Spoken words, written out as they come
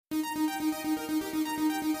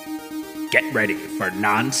Get ready for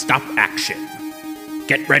non-stop action.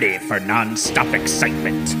 Get ready for non-stop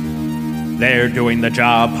excitement. They're doing the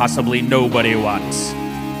job possibly nobody wants.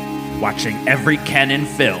 Watching every canon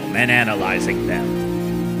film and analyzing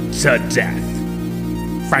them to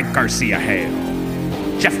death. Frank Garcia Hale.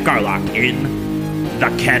 Geoff Garlock in The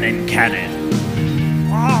Canon.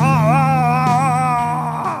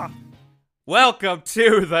 Welcome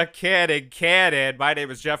to The Canon. My name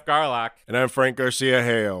is Geoff Garlock. And I'm Frank Garcia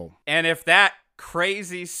Hale. And if that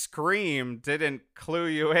crazy scream didn't clue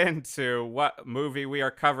you into what movie we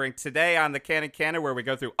are covering today on The Canon, where we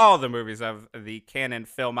go through all the movies of the Canon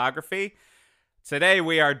filmography, today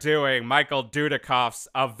we are doing Michael Dudikoff's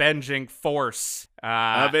Avenging Force.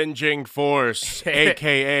 Avenging Force,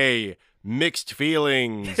 a.k.a. Mixed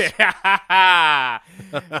Feelings.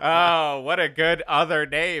 Oh, what a good other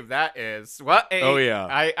name that is. Oh,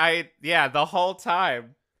 yeah. Yeah, the whole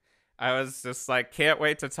time I was just like, can't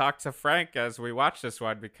wait to talk to Frank as we watch this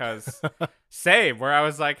one, because same, where I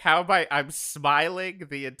was like, I'm smiling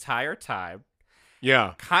the entire time.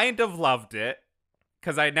 Yeah. Kind of loved it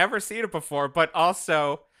because I'd never seen it before, but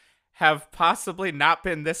also have possibly not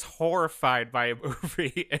been this horrified by a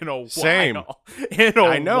movie in a Same. while.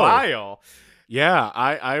 I know. While. Yeah,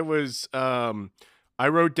 I was, I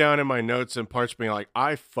wrote down in my notes and parts being like,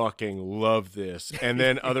 I fucking love this. And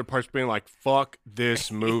then other parts being like, fuck this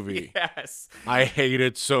movie. Yes. I hate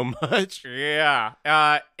it so much. Yeah.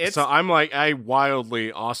 So I'm like, I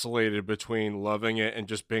wildly oscillated between loving it and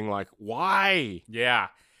just being like, why? Yeah.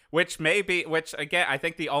 Which again, I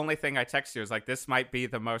think the only thing I text you is like, this might be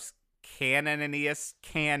the most canoniest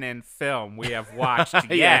canon film we have watched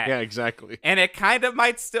yet. Yeah, exactly. And it kind of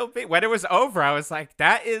might still be. When it was over, I was like,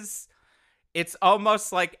 it's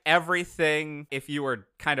almost like everything, if you were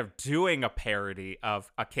kind of doing a parody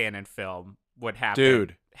of a canon film, would happen.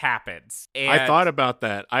 Dude. Happens. And I thought about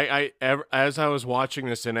that. As I was watching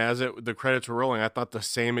this and as the credits were rolling, I thought the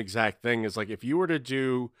same exact thing. Is like, if you were to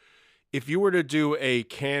do a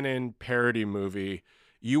canon parody movie,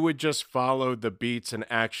 you would just follow the beats and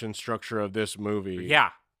action structure of this movie.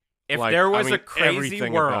 Yeah. If there was a crazy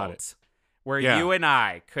everything about world it. where you and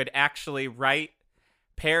I could actually write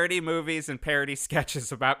parody movies and parody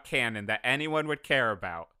sketches about canon that anyone would care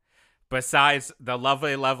about, besides the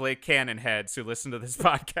lovely, lovely canon heads who listen to this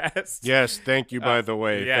podcast. Yes, thank you, by the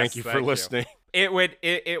way. Yes, thank you for listening.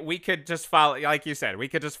 We could just follow, like you said, we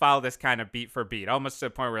could just follow this kind of beat for beat, almost to the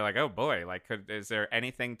point where we're like, oh boy, like, is there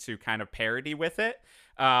anything to kind of parody with it?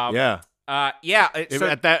 Yeah. At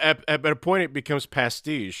a point, it becomes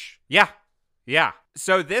pastiche. Yeah. Yeah.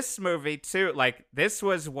 So this movie, too, like, this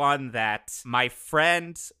was one that my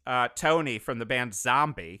friend Tony from the band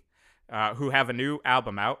Zombie, who have a new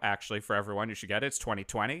album out, actually, for everyone. You should get it. It's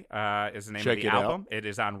 2020 is the name of the album. It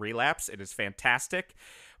is on Relapse. It is fantastic.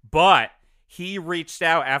 But he reached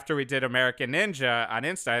out after we did American Ninja on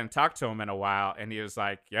Insta. I hadn't talked to him in a while, and he was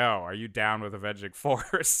like, yo, are you down with Avenging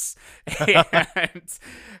Force? And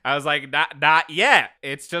I was like, not yet.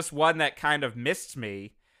 It's just one that kind of missed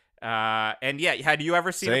me. And yeah, had you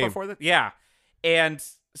ever seen it before that? Yeah. And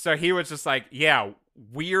so he was just like, yeah,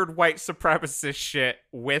 weird white supremacist shit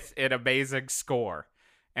with an amazing score.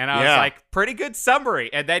 And I was like, pretty good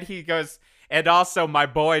summary. And then he goes, and also my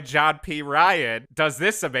boy John P. Ryan does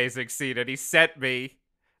this amazing scene, and he sent me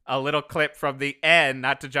a little clip from the end,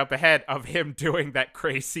 not to jump ahead, of him doing that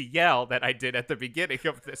crazy yell that I did at the beginning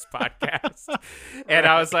of this podcast. And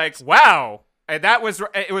I was like, wow. And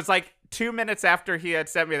it was like 2 minutes after he had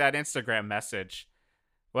sent me that Instagram message.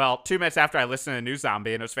 Well, 2 minutes after I listened to New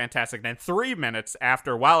Zombie, and it was fantastic. And then 3 minutes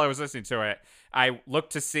after, while I was listening to it, I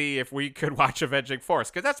looked to see if we could watch Avenging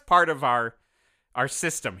Force, because that's part of our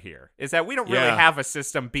system here, is that we don't really have a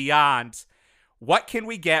system beyond what can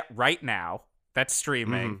we get right now that's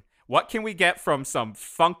streaming, what can we get from some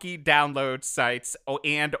funky download sites,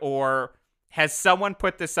 and or has someone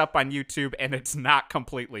put this up on YouTube and it's not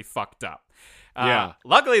completely fucked up.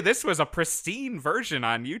 Luckily, this was a pristine version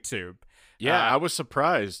on YouTube. Yeah, I was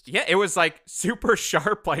surprised. Yeah, it was like super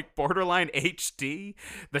sharp, like borderline HD.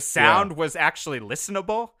 The sound was actually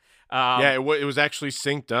listenable. It was actually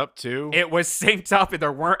synced up, too. It was synced up, and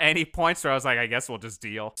there weren't any points where I was like, I guess we'll just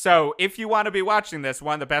deal. So if you want to be watching this,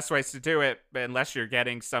 one of the best ways to do it, unless you're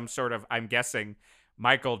getting some sort of, I'm guessing,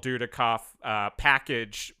 Michael Dudikoff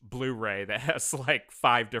package Blu-ray that has like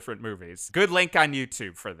 5 different movies. Good link on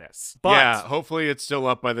YouTube for this. But yeah, hopefully it's still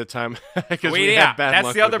up by the time, because we have bad luck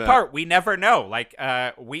that's the other with part. We never know. Like,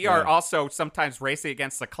 we are also sometimes racing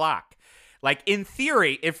against the clock. Like, in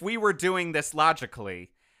theory, if we were doing this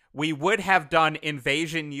logically, we would have done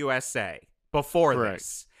Invasion USA before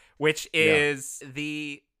this, which is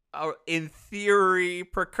the in theory,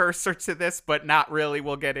 precursor to this, but not really.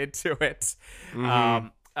 We'll get into it.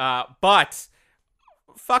 But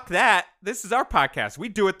fuck that. This is our podcast. We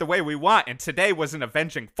do it the way we want. And today was an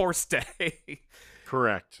Avenging Force Day.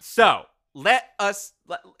 Correct. So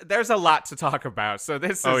there's a lot to talk about. So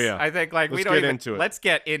this is, I think, like, let's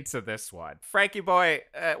get into this one. Frankie boy,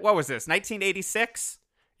 what was this? 1986?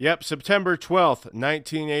 Yep, September 12th,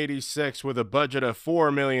 1986, with a budget of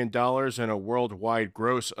 $4 million and a worldwide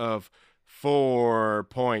gross of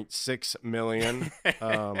 $4.6 million.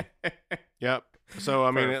 Yep. So,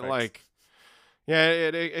 I mean,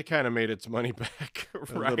 it kind of made its money back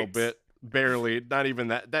a little bit. Barely. Not even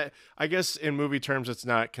that. I guess in movie terms, it's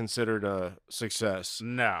not considered a success.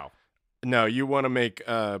 No, you want to make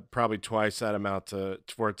probably twice that amount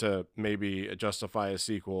for it to maybe justify a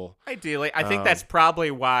sequel. Ideally. I think that's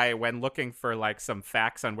probably why, when looking for like some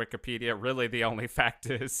facts on Wikipedia, really the only fact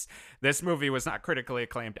is this movie was not critically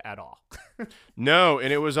acclaimed at all. No,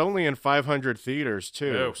 and it was only in 500 theaters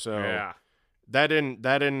too. Ooh, so yeah. that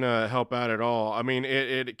didn't help out at all. I mean,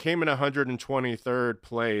 it came in 123rd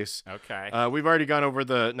place. Okay. We've already gone over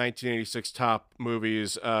the 1986 top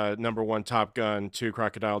movies. Number 1, Top Gun. 2,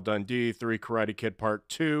 Crocodile Dundee. 3, Karate Kid Part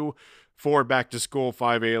 2. 4, Back to School.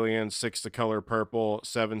 5, Aliens. 6, The Color Purple.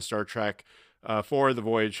 7, Star Trek. 4, The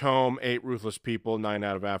Voyage Home. 8, Ruthless People. 9,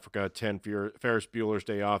 Out of Africa. 10, Ferris Bueller's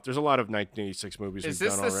Day Off. There's a lot of 1986 movies we've done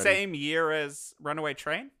already. Is this the same year as Runaway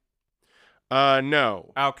Train?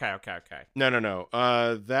 No. Okay. No.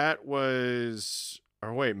 That was,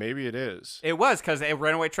 or wait, maybe it is. It was, because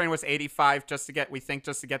Runaway Train was 85 just to get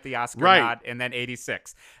the Oscar nod, and then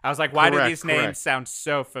 86. I was like, why do these names sound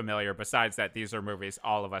so familiar? Besides that, these are movies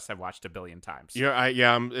all of us have watched a billion times.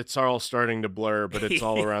 It's all starting to blur, but it's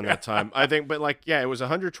all around that time. I think, but it was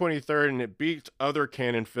 123rd, and it beat other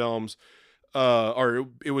canon films, or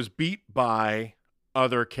it was beat by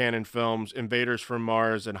other canon films, Invaders from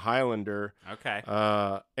Mars and Highlander. Okay.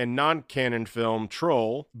 And non-canon film,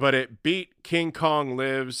 Troll. But it beat King Kong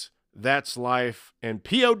Lives, That's Life, and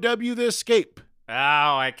POW The Escape. Oh,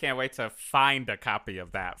 I can't wait to find a copy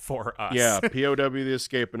of that for us. Yeah, POW The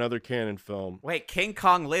Escape, another canon film. Wait, King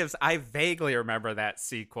Kong Lives? I vaguely remember that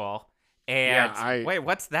sequel. And wait,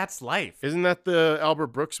 what's That's Life? Isn't that the Albert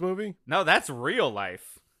Brooks movie? No, that's Real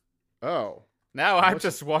Life. Oh. Now I'm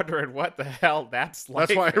just wondering what the hell That's Life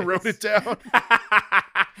That's why I wrote it down.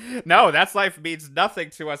 No, That's Life means nothing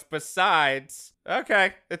to us besides,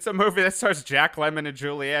 okay, it's a movie that stars Jack Lemmon and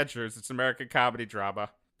Julie Andrews. It's an American comedy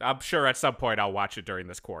drama. I'm sure at some point I'll watch it during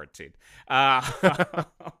this quarantine.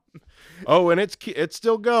 Oh, and it's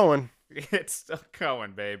still going. It's still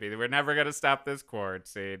going, baby. We're never going to stop this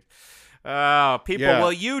quarantine. Oh, people,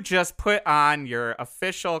 will you just put on your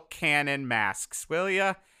official canon masks, will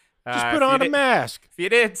you? Just put on a mask. If you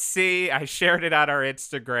didn't see, I shared it on our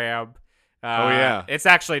Instagram. Oh, yeah. It's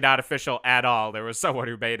actually not official at all. There was someone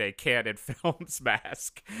who made a Canon Films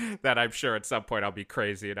mask that I'm sure at some point I'll be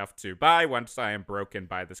crazy enough to buy once I am broken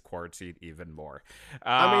by this quarantine even more.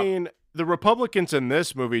 I mean, the Republicans in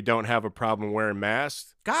this movie don't have a problem wearing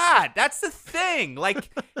masks. God, that's the thing.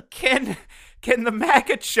 Like, can the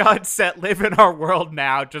MAGA chuds that live in our world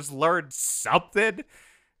now just learn something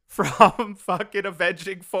from fucking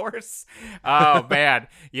Avenging Force? Oh, man.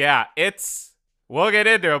 Yeah, we'll get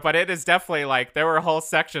into it, but it is definitely like, there were whole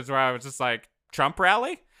sections where I was just like, Trump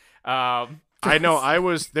rally? I know,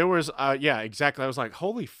 yeah, exactly. I was like,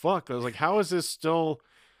 holy fuck. I was like, how is this still...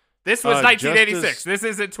 This was 1986. This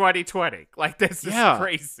isn't 2020. Like, this is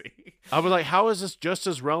crazy. I was like, how is this just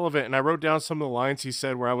as relevant? And I wrote down some of the lines he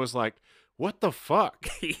said where I was like, what the fuck?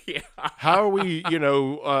 Yeah. How are we,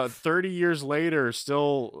 30 years later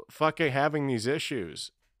still fucking having these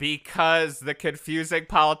issues? Because the confusing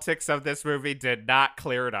politics of this movie did not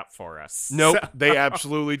clear it up for us. Nope, they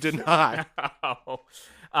absolutely did not.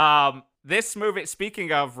 No. This movie,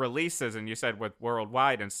 speaking of releases, and you said with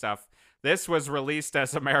worldwide and stuff, this was released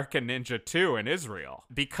as American Ninja 2 in Israel.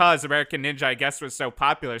 Because American Ninja, I guess, was so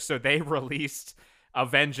popular, so they released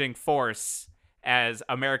Avenging Force as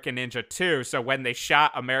American Ninja 2. So when they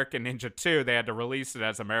shot American Ninja 2, they had to release it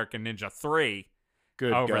as American Ninja 3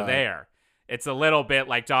 over there. It's a little bit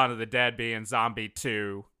like Dawn of the Dead being Zombie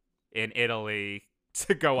 2 in Italy,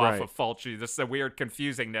 to go off of Fulci. This is a weird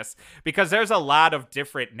confusingness because there's a lot of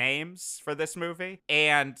different names for this movie.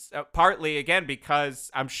 And partly, again, because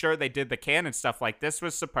I'm sure they did the canon stuff, like this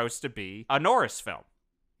was supposed to be a Norris film.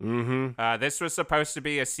 Mm-hmm. This was supposed to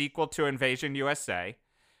be a sequel to Invasion USA,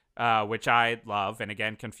 which I love, and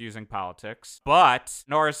again, confusing politics. But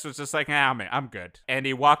Norris was just like, I'm good. And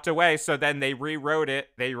he walked away, so then they rewrote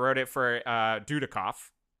it. They wrote it for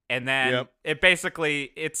Dudikoff. And then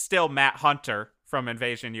it's still Matt Hunter from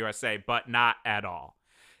Invasion USA, but not at all.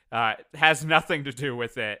 Has nothing to do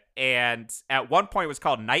with it. And at one point it was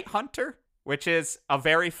called Night Hunter, which is a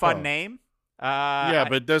very fun name. Yeah,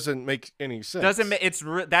 but it doesn't make any sense.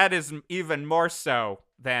 That is even more so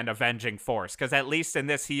than Avenging Force, because at least in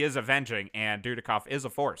this he is avenging, and Dudikoff is a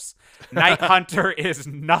force. Night Hunter is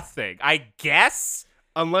nothing, I guess,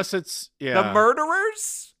 unless it's the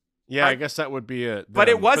murderers. Yeah, I guess that would be it. But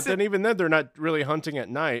it wasn't. But then even then, they're not really hunting at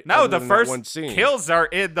night. No, the first kills are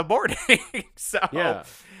in the morning. So yeah.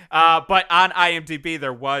 But on IMDb,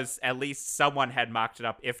 there was at least someone had mocked it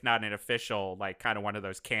up, if not an official, like kind of one of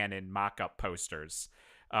those canon mock-up posters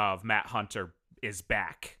of Matt Hunter is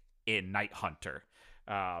back in Night Hunter.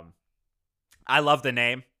 I love the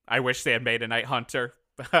name. I wish they had made a Night Hunter,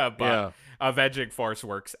 but Avenging Force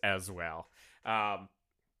works as well.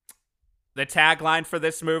 The tagline for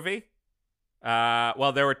this movie,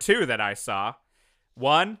 well, there were two that I saw.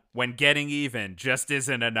 One, when getting even just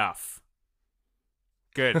isn't enough.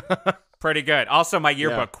 Good. Pretty good. Also my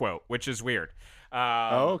yearbook quote, which is weird.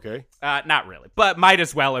 Okay. Not really, but might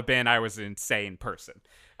as well have been. I was an insane person.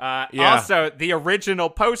 Also, the original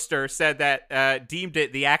poster said that deemed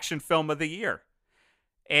it the action film of the year.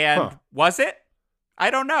 And was it? I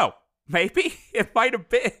don't know. Maybe it might have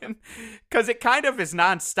been, because it kind of is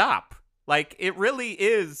nonstop. Like, it really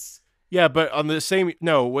is. Yeah, but on the same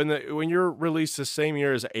when you're released the same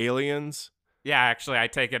year as Aliens. Yeah, actually, I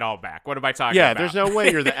take it all back. What am I talking about? Yeah, there's no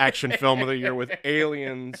way you're the action film of the year with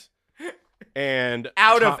Aliens and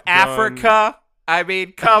Out Top of Africa. I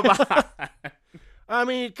mean, come on.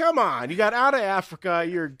 Come on. You got Out of Africa.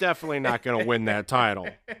 You're definitely not going to win that title.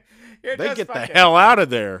 They get the hell out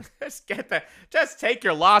of there. Just take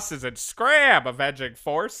your losses and scram, Avenging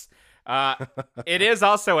Force. It is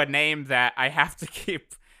also a name that I have to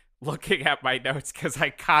keep looking at my notes because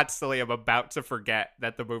I constantly am about to forget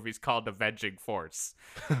that the movie's called Avenging Force.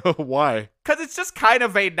 Why? Because it's just kind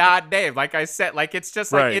of a nod name. Like I said, like it's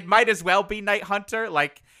just like it might as well be Night Hunter.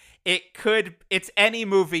 Like it's any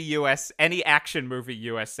any action movie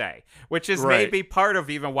USA, which is maybe part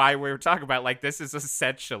of even why we were talking about, like, this is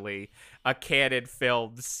essentially a Canon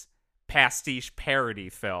Films pastiche parody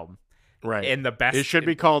film. Right. In the best. It should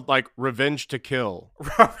be called, like, Revenge to Kill.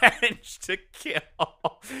 Revenge to Kill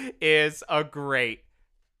is a great,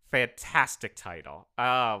 fantastic title.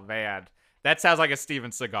 Oh, man. That sounds like a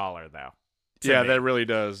Steven Seagaler, though. Yeah, that really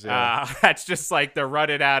does. Yeah. That's just like they're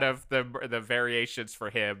running out of the variations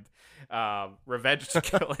for him. Revenge to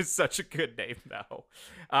Kill is such a good name, though.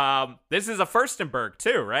 This is a Furstenberg,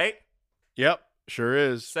 too, right? Yep, sure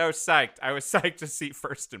is. So psyched. I was psyched to see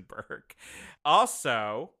Furstenberg.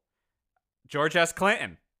 Also, George S.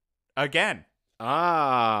 Clinton. Again.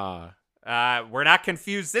 We're not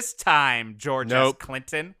confused this time, George S.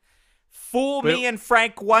 Clinton. Fool me and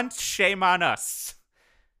Frank once, shame on us.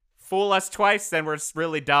 Fool us twice, then we're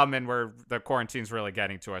really dumb and the quarantine's really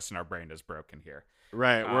getting to us and our brain is broken here.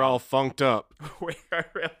 Right, we're all funked up. We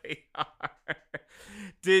really are.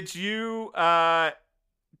 Did you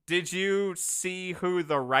see who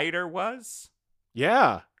the writer was?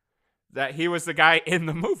 Yeah. That he was the guy in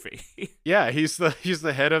the movie. Yeah, he's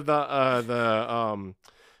the head of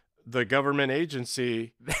the government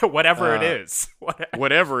agency. Whatever it is.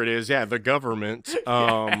 Whatever it is, yeah, the government,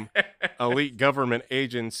 elite government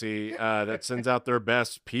agency that sends out their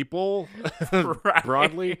best people,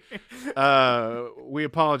 broadly. We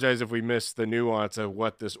apologize if we missed the nuance of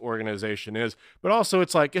what this organization is, but also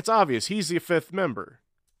it's obvious he's the fifth member.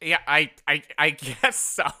 Yeah, I guess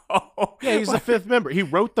so. Yeah, he's the fifth member. He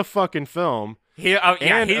wrote the fucking film. He's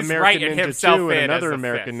American writing Ninja himself 2 in and another as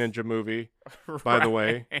American fifth. Ninja movie, by the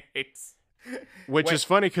way. Which is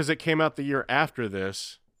funny because it came out the year after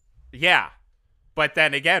this. Yeah. But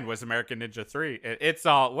then again, was American Ninja 3. It's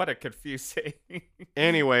all, what a confusing.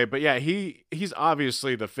 Anyway, but yeah, he's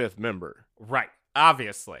obviously the fifth member. Right.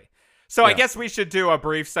 Obviously. So I guess we should do a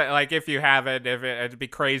brief, like, if you haven't, it'd be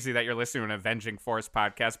crazy that you're listening to an Avenging Force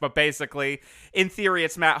podcast. But basically, in theory,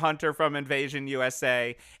 it's Matt Hunter from Invasion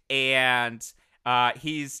USA. And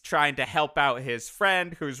he's trying to help out his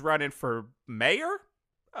friend who's running for mayor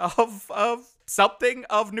of something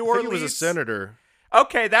of New Orleans. I think he was a senator.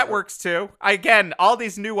 Okay, that works too. Again, all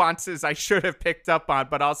these nuances I should have picked up on,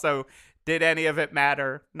 but also, did any of it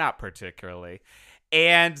matter? Not particularly.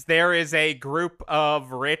 And there is a group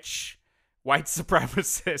of rich white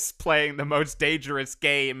supremacists playing the most dangerous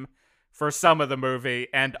game for some of the movie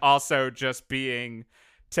and also just being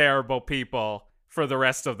terrible people for the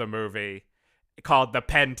rest of the movie, called the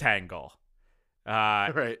Pentangle.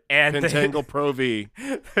 Right. And Pentangle Pro V.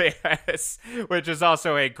 Yes, which is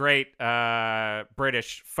also a great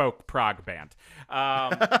British folk prog band.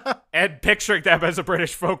 And picturing them as a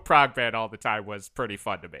British folk prog band all the time was pretty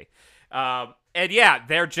fun to me. And yeah,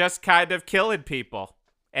 they're just kind of killing people.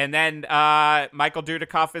 And then Michael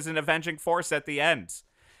Dudikoff is an avenging force at the end.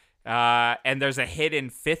 And there's a hidden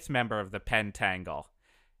fifth member of the Pentangle.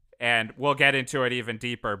 And we'll get into it even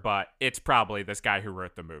deeper, but it's probably this guy who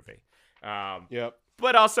wrote the movie. Yep.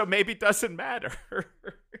 But also maybe doesn't matter.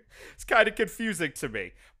 It's kind of confusing to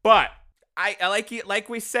me. But I like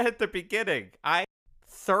we said at the beginning, I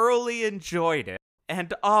thoroughly enjoyed it.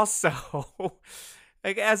 And also,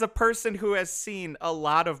 like, as a person who has seen a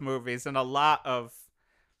lot of movies and a lot of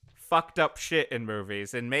fucked up shit in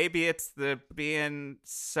movies, and maybe it's the being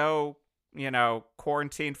so,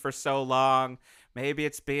 quarantined for so long. Maybe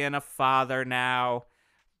it's being a father now.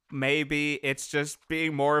 Maybe it's just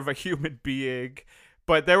being more of a human being.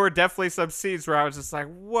 But there were definitely some scenes where I was just like,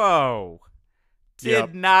 whoa,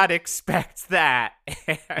 did not expect that.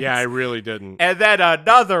 Yeah, I really didn't. And then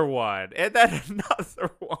another one. And then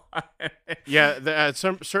another one. Yeah, at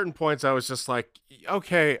some certain points, I was just like,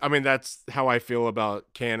 okay. I mean, that's how I feel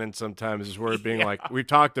about canon sometimes, is where it being like, we've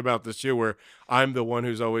talked about this too, where I'm the one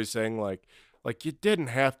who's always saying like you didn't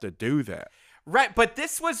have to do that. Right, but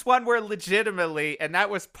this was one where legitimately, and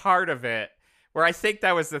that was part of it, where I think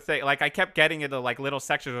that was the thing. Like, I kept getting into like little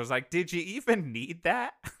sections. I was like, did you even need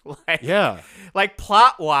that? Like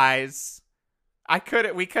plot wise,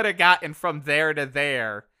 we could have gotten from there to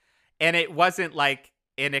there, and it wasn't like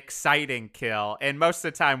an exciting kill. And most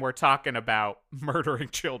of the time, we're talking about murdering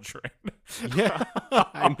children. Yeah,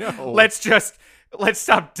 I know. Let's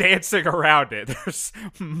stop dancing around it. There's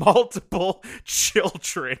multiple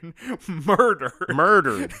children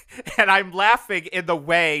murdered. And I'm laughing in the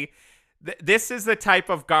way this is the type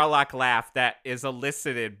of Garlock laugh that is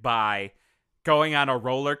elicited by going on a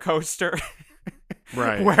roller coaster.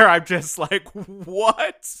 Right. Where I'm just like,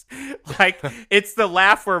 what? Like, it's the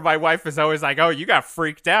laugh where my wife is always like, oh, you got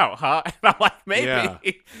freaked out, huh? And I'm like,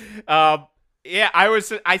 maybe. Yeah.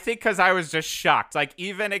 I think because I was just shocked. Like,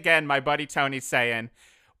 even again, my buddy Tony saying,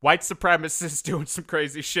 white supremacists doing some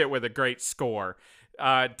crazy shit with a great score,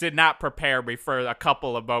 did not prepare me for a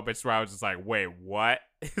couple of moments where I was just like, wait, what?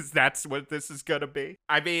 That's what this is going to be?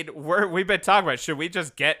 I mean, we've been talking about, should we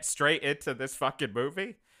just get straight into this fucking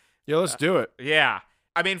movie? Yeah, let's do it. Yeah.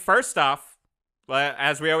 I mean, first off,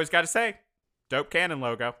 as we always got to say, dope Canon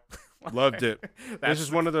logo. Loved it. This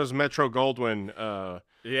is one of those Metro Goldwyn,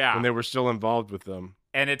 when they were still involved with them.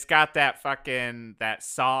 And it's got that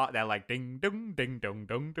song, that like ding dong ding dong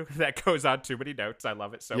dong that goes on too many notes. I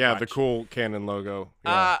love it so much. Yeah, the cool Canon logo.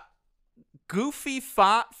 Yeah. Goofy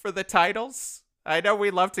font for the titles. I know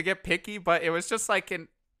we love to get picky, but it was just like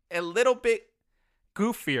a little bit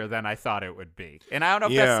goofier than I thought it would be. And I don't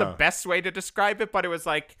know if that's the best way to describe it, but it was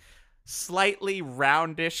like slightly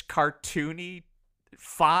roundish, cartoony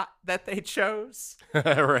font that they chose.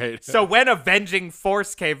 Right. So when Avenging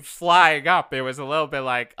Force came flying up, it was a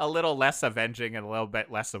little less avenging and a little bit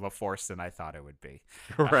less of a force than I thought it would be.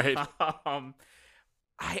 Right.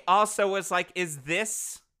 I also was like, is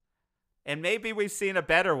this, and maybe we've seen a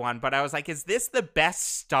better one, but I was like, is this the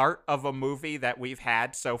best start of a movie that we've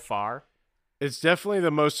had so far? It's definitely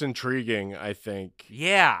the most intriguing, I think.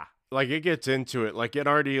 Yeah. Like, it gets into it. Like, it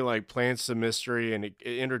already, like, plants the mystery, and it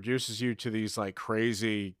introduces you to these, like,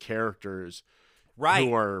 crazy characters. Right.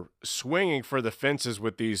 Who are swinging for the fences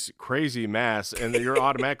with these crazy masks, and you're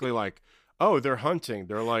automatically like, oh, they're hunting.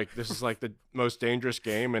 They're like, this is, like, the most dangerous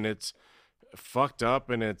game, and it's fucked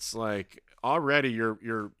up, and it's, like, already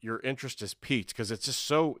your interest is piqued, because it's just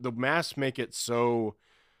so, the masks make it so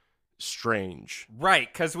strange.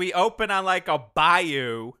 Right, because we open on like a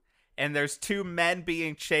bayou and there's two men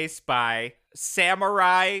being chased by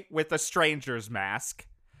samurai with a stranger's mask.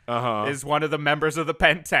 Is one of the members of the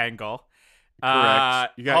Pentangle.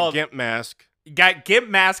 Correct. You got Gimp Mask. You got Gimp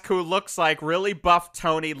Mask, who looks like really buff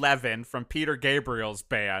Tony Levin from Peter Gabriel's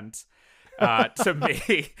band. To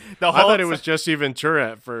me, I thought it was Jesse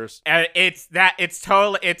Ventura at first. And it's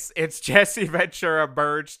Jesse Ventura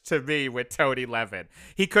merged to me with Tony Levin.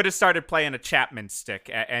 He could have started playing a Chapman stick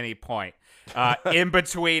at any point, in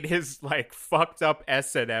between his like fucked up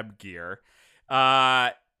S&M gear.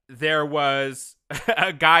 There was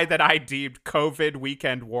a guy that I deemed COVID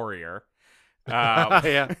weekend warrior.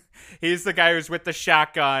 Yeah, he's the guy who's with the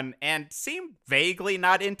shotgun and seemed vaguely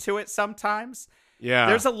not into it sometimes. Yeah.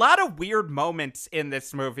 There's a lot of weird moments in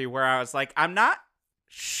this movie where I was like, I'm not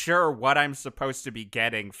sure what I'm supposed to be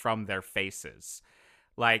getting from their faces.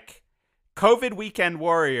 Like, COVID Weekend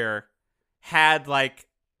Warrior had like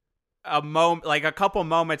a couple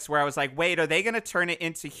moments where I was like, wait, are they going to turn it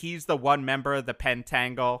into he's the one member of the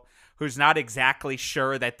Pentangle who's not exactly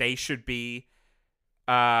sure that they should be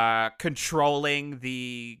controlling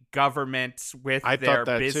the government with their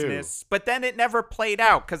business? Too. But then it never played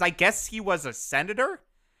out because I guess he was a senator,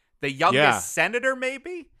 the youngest senator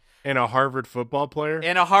maybe, and a Harvard football player,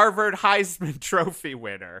 and a Harvard Heisman Trophy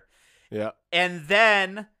winner. Yeah, and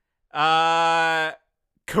then Kabuki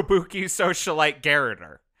socialite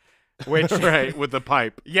Garreter. Which right, with the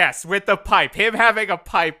pipe. Yes, with the pipe. Him having a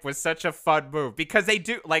pipe was such a fun move because they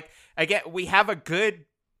do, like, again, we have a good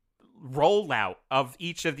rollout of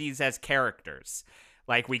each of these as characters.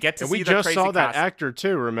 Like, we get to see the crazy we just saw that actor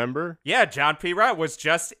too, remember? Yeah, John P. Ryan was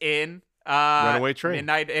just in Runaway Train.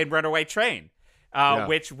 Midnight in Runaway Train.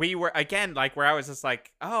 Which we were, again, like, where I was just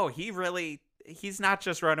like, oh, he's not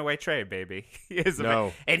just Runaway Train, baby. He is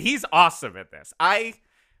and he's awesome at this.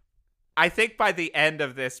 I think by the end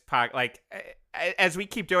of this like, as we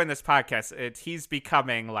keep doing this podcast, he's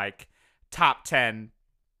becoming like top 10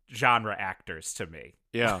 genre actors to me.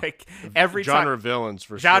 Yeah, like every genre villains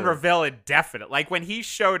for genre sure. Villain, definitely. Like when he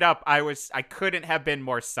showed up, I couldn't have been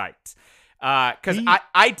more psyched. Because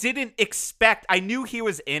I didn't expect. I knew he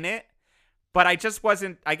was in it, but I just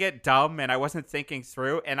wasn't. I get dumb and I wasn't thinking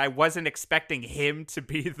through, and I wasn't expecting him to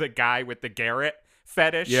be the guy with the Garrett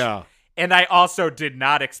fetish. Yeah. And I also did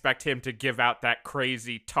not expect him to give out that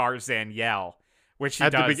crazy Tarzan yell, which he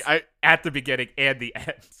does at the beginning and the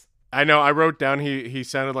end. I know. I wrote down he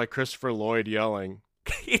sounded like Christopher Lloyd yelling.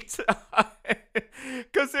 Because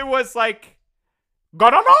it was like...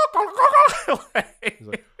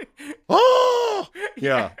 oh!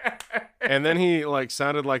 Yeah. And then he like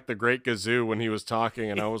sounded like the Great Gazoo when he was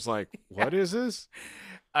talking, and I was like, what is this?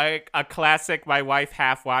 A classic, my wife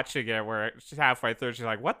half watching it, where she's halfway through, she's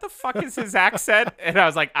like, what the fuck is his accent? And I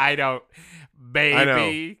was like,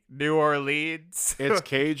 maybe New Orleans. It's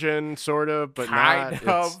Cajun, sort of, but kind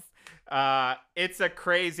of. It's a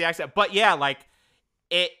crazy accent. But yeah, like,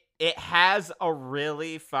 it has a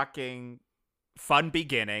really fucking fun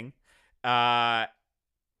beginning. Guy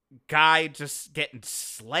just getting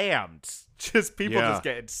slammed. Just people just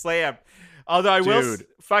getting slammed. Although I will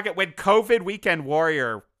fuck it, when COVID Weekend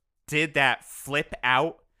Warrior did that flip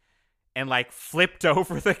out and like flipped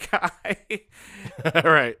over the guy.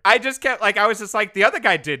 Right. I just kept like, I was just like, the other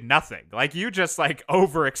guy did nothing. Like you just like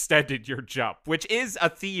overextended your jump, which is a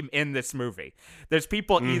theme in this movie. There's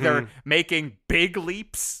people either making big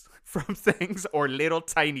leaps from things or little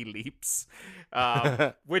tiny leaps.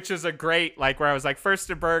 Which is a great, like where I was like,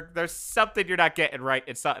 Furstenberg, there's something you're not getting right.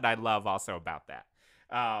 It's something I love also about that.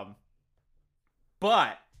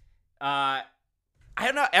 But I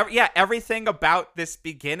don't know. Everything about this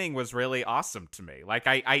beginning was really awesome to me. Like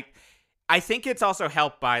I think it's also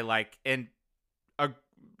helped by like, and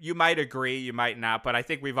you might agree, you might not, but I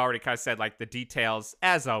think we've already kind of said like the details,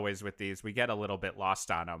 as always with these, we get a little bit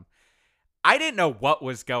lost on them. I didn't know what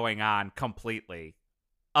was going on completely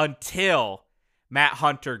until Matt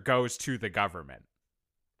Hunter goes to the government.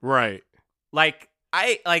 Right.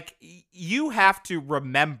 You have to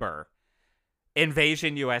remember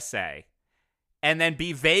Invasion USA and then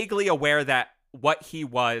be vaguely aware that what he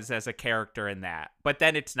was as a character in that, but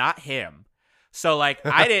then it's not him. So like,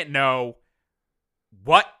 I didn't know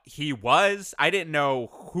what he was. I didn't know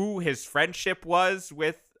who his friendship was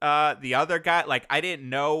with the other guy. Like, I didn't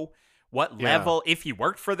know what level, if he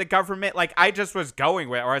worked for the government. Like, I just was going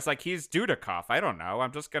with, or I was like, he's Dudikoff. I don't know.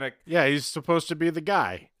 I'm just gonna. Yeah, he's supposed to be the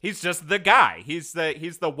guy. He's just the guy. He's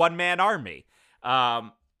the one-man army.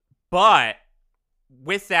 But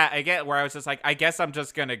with that, again, where I was just like, I guess I'm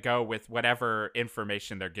just gonna go with whatever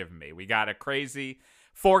information they're giving me. We got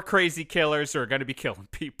four crazy killers who are gonna be killing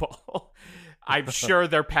people. I'm sure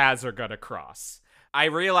their paths are gonna cross. I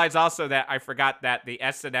realized also that I forgot that the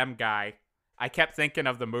S&M guy, I kept thinking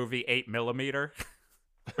of the movie 8mm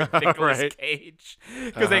with Nicolas Cage.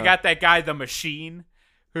 Because they got that guy, The Machine,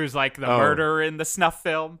 who's like the murderer in the snuff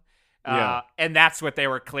film. And that's what they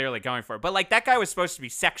were clearly going for. But like, that guy was supposed to be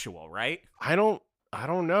sexual, right? I don't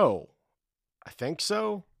know. I think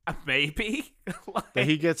so. Maybe. That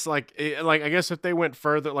he gets like I guess if they went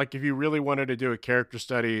further, like if you really wanted to do a character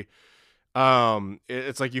study,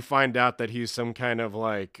 it's like you find out that he's some kind of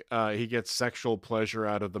like he gets sexual pleasure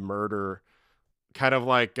out of the murder, kind of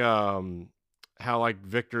like how like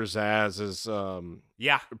Victor Zsasz is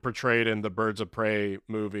portrayed in the Birds of Prey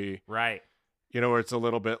movie, right? You know, where it's a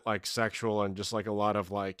little bit like sexual and just like a lot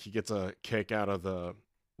of like he gets a kick out of the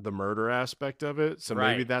the murder aspect of it. So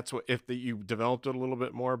maybe Right. that's what, if you developed it a little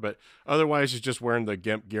bit more, but otherwise he's just wearing the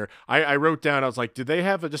gimp gear. I wrote down, I was like, do they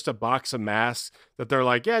have just a box of masks that they're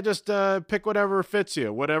like, yeah, just pick whatever fits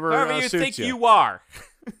you, whatever Whoever you suits think you. you are.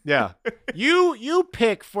 Yeah. You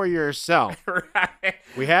pick for yourself. Right.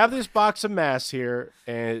 We have this box of masks here,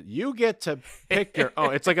 and you get to pick your. Oh,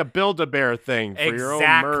 it's like a Build-A-Bear thing for your own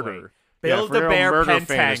murder. Build-A-Bear murder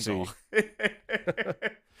Pentangle.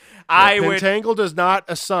 Pentangle does not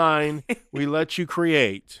assign. We let you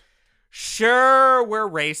create. Sure, we're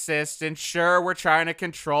racist, and sure, we're trying to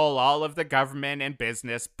control all of the government and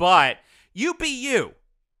business, but you be you.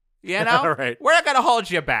 You know? Right. We're not going to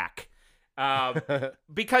hold you back.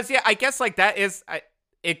 Because, yeah, I guess, like, that is,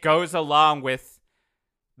 it goes along with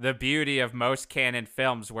the beauty of most canon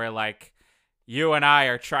films where, like, you and I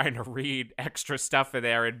are trying to read extra stuff in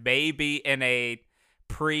there, and maybe in a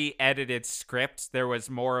pre-edited script, there was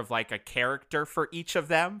more of, like, a character for each of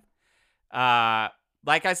them.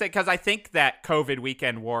 Like I said, because I think that COVID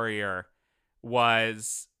Weekend Warrior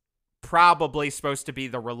was probably supposed to be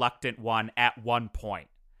the reluctant one at one point.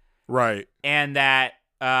 Right. And that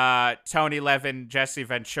Tony Levin, Jesse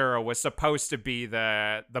Ventura was supposed to be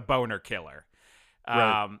the boner killer.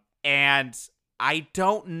 Right. And I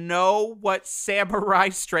don't know what Samurai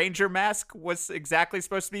Stranger Mask was exactly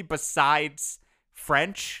supposed to be besides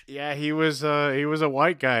French. Yeah, he was a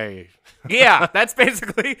white guy. Yeah, that's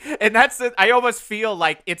basically, and that's it. I almost feel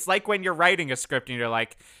like it's like when you're writing a script and you're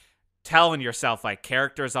like telling yourself like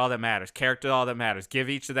character is all that matters, give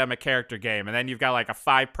each of them a character game, and then you've got like a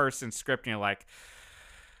 5-person script and you're like,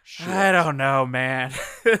 shit. I don't know, man.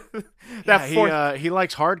 He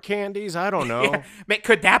likes hard candies. I don't know. Yeah.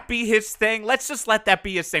 Could that be his thing? Let's just let that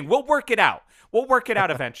be his thing. We'll work it out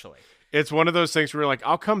eventually. It's one of those things where you're like,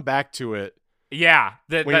 I'll come back to it. Yeah.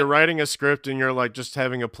 When you're writing a script and you're like just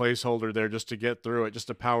having a placeholder there just to get through it, just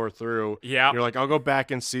to power through. Yeah. You're like, I'll go back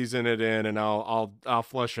and season it in and I'll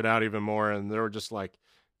flush it out even more. And they were just like,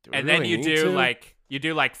 and then you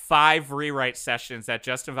do like 5 rewrite sessions that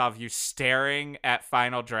just involve you staring at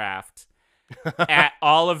Final Draft at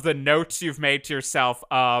all of the notes you've made to yourself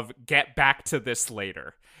of get back to this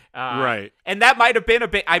later. Right. And that might have been a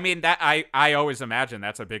big, I mean, that I always imagine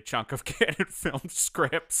that's a big chunk of canon film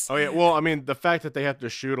scripts. Oh, yeah. Well, I mean, the fact that they have to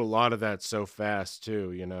shoot a lot of that so fast,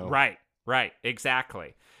 too, you know? Right.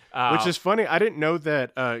 Exactly. Which is funny. I didn't know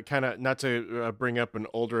that, kind of, not to bring up an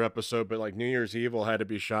older episode, but like New Year's Evil had to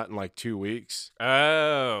be shot in like 2 weeks.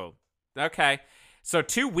 Oh, okay. So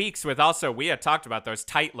 2 weeks with also, we had talked about those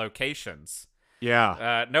tight locations.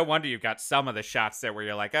 Yeah. No wonder you got some of the shots there where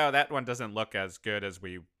you're like, oh, that one doesn't look as good as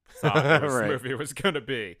we thought this Right. movie was going to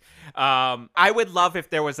be. I would love if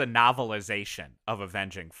there was a novelization of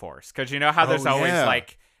Avenging Force, because you know how there's always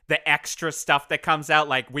like the extra stuff that comes out,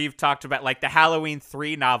 like we've talked about, like the Halloween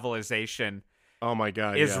 3 novelization. Oh my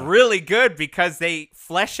God. Is really good because they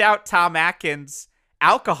flesh out Tom Atkins'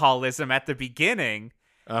 alcoholism at the beginning,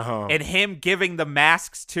 and him giving the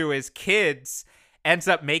masks to his kids ends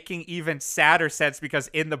up making even sadder sense because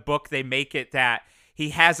in the book they make it that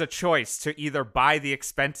he has a choice to either buy the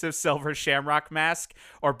expensive silver shamrock mask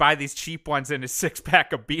or buy these cheap ones in his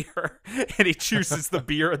 6-pack of beer. And he chooses the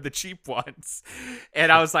beer and the cheap ones.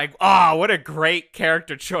 And I was like, oh, what a great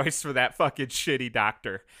character choice for that fucking shitty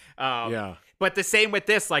doctor. Yeah. But the same with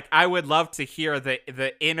this, like, I would love to hear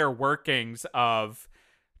the inner workings of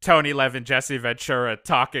Tony Levin, Jesse Ventura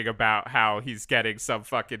talking about how he's getting some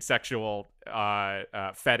fucking sexual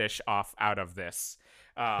fetish out of this.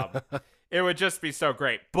 It would just be so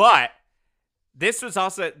great. But this was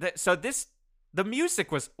also the music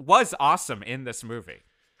was awesome in this movie.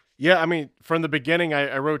 Yeah, I mean, from the beginning,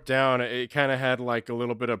 I wrote down it kind of had like a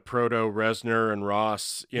little bit of proto Reznor and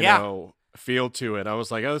Ross, you know, feel to it. I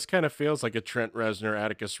was like, oh, this kind of feels like a Trent Reznor,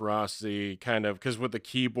 Atticus Ross-y kind of, because with the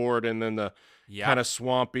keyboard and then the kind of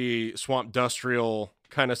swamp industrial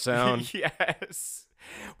kind of sound. Yes.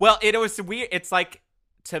 Well, it was weird. It's like,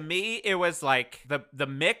 to me, it was like the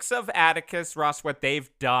mix of Atticus Ross, what they've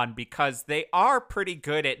done, because they are pretty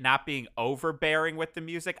good at not being overbearing with the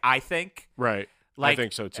music, I think. Right. Like, I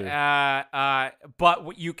think so too.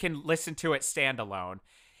 But you can listen to it standalone.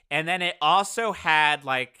 And then it also had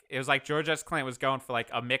like, it was like George S. Clinton was going for like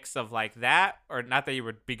a mix of like that, or not that you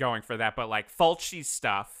would be going for that, but like Fulci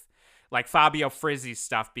stuff, like Fabio Frizzi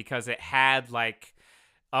stuff, because it had like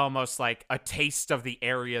almost like a taste of the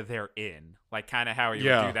area they're in, like kind of how you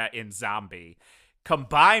would do that in Zombie,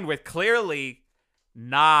 combined with clearly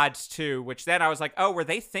nods to, which then I was like, oh, were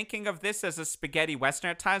they thinking of this as a spaghetti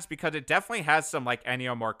western at times? Because it definitely has some like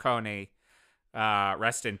Ennio Morricone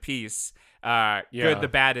rest in peace. Good, the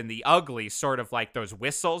bad, and the ugly, sort of like those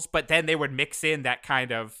whistles, but then they would mix in that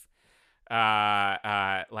kind of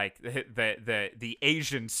like the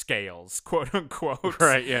Asian scales, quote unquote,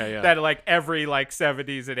 right? Yeah. That like every like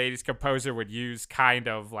 70s and 80s composer would use, kind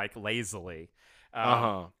of like lazily.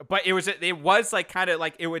 But it was like kind of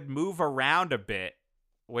like it would move around a bit,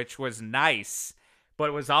 which was nice, but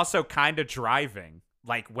it was also kind of driving.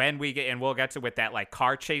 Like when we get, and we'll get to with that like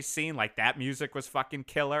car chase scene, like that music was fucking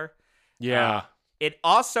killer. Yeah. It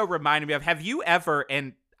also reminded me of, have you ever,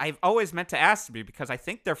 and I've always meant to ask you because I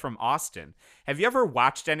think they're from Austin. Have you ever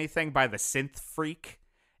watched anything by the Synth Freak,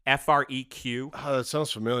 FREQ? Oh, that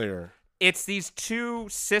sounds familiar. It's these two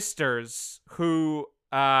sisters who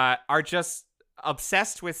are just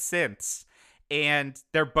obsessed with synths. And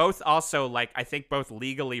they're both also, like, I think both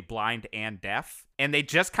legally blind and deaf. And they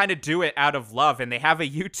just kind of do it out of love. And they have a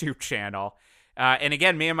YouTube channel. And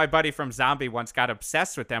again, me and my buddy from Zombie once got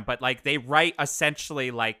obsessed with them. But, like, they write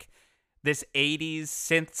essentially, like, this 80s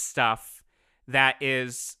synth stuff that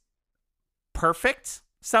is perfect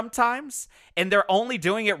sometimes. And they're only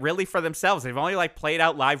doing it really for themselves. They've only, like, played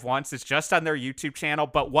out live once. It's just on their YouTube channel.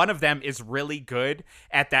 But one of them is really good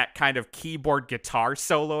at that kind of keyboard guitar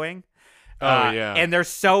soloing. Yeah. And there's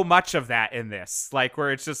so much of that in this, like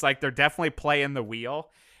where it's just like they're definitely playing the wheel.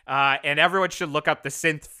 And everyone should look up the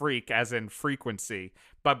Synth Freak, as in frequency.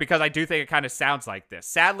 But because I do think it kind of sounds like this.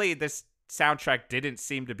 Sadly, this soundtrack didn't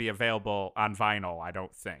seem to be available on vinyl, I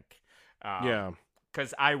don't think.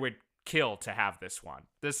 Because I would kill to have this one.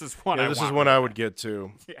 This is one This is one I would get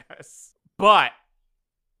to. Yes. But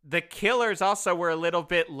the killers also were a little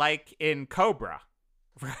bit like in Cobra,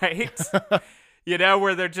 right? You know,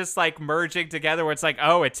 where they're just like merging together, where it's like,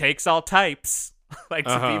 oh, it takes all types like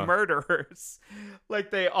to be murderers. Like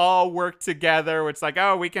they all work together. It's like,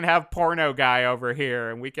 oh, we can have porno guy over here,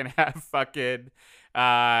 and we can have fucking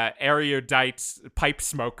erudite pipe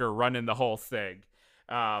smoker running the whole thing.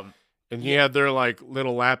 And yeah, they're like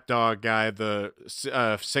little lapdog guy, the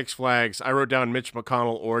Six Flags. I wrote down Mitch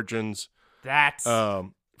McConnell origins. That's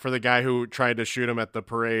for the guy who tried to shoot him at the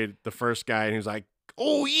parade, the first guy, and he was like,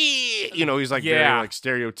 oh, yeah. You know, he's like very like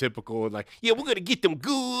stereotypical. Like, yeah, we're going to get them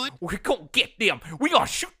good. We're going to get them. We're going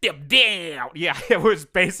to shoot them down. Yeah, it was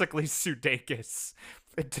basically Sudeikis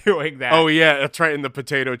doing that. Oh, yeah, that's right, in the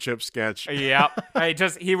potato chip sketch. Yep.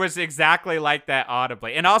 He was exactly like that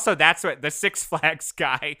audibly. And also, that's what the Six Flags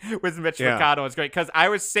guy with Mitch McConnell was great. Because I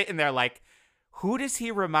was sitting there like, who does he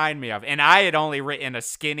remind me of? And I had only written a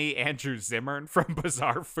skinny Andrew Zimmern from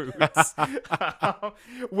Bizarre Foods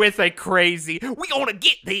with a crazy, we gonna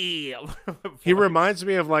get them. He reminds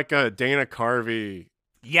me of like a Dana Carvey.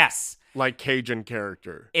 Yes. Like Cajun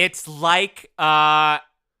character. It's like, I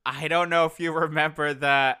don't know if you remember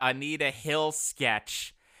the Anita Hill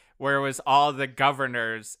sketch where it was all the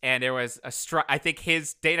governors, and it was I think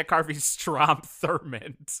Dana Carvey's Strom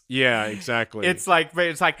Thurmond. Yeah, exactly. It's like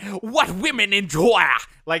what women enjoy.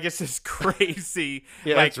 Like it's just crazy.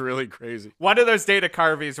 Yeah, like, it's really crazy. One of those Dana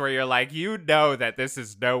Carveys where you're like, you know that this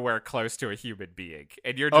is nowhere close to a human being,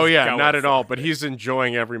 and you're just not at all. But he's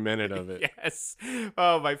enjoying every minute of it. Yes.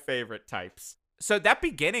 Oh, my favorite types. So that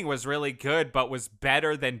beginning was really good, but was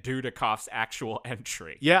better than Dudikoff's actual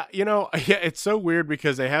entry. Yeah, you know, it's so weird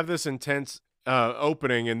because they have this intense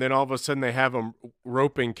opening, and then all of a sudden they have them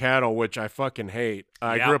roping cattle, which I fucking hate.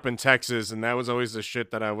 I grew up in Texas, and that was always the shit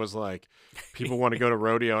that I was like, people want to go to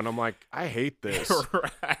rodeo, and I'm like, I hate this.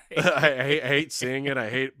 Right. I hate seeing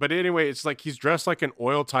it. But anyway, it's like he's dressed like an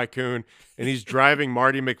oil tycoon, and he's driving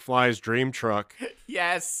Marty McFly's dream truck.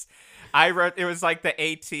 Yes. It was like the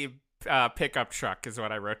A-Team pickup truck is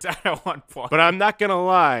what I wrote down at one point. But I'm not gonna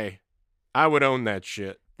lie, I would own that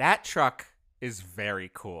shit. That truck is very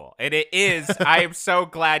cool. And it is. I am so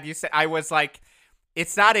glad you said. I was like,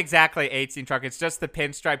 it's not exactly 18 truck, it's just the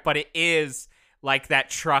pinstripe, but it is like that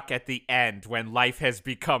truck at the end when life has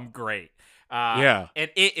become great. And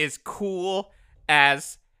it is cool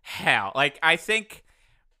as hell. Like, I think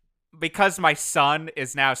because my son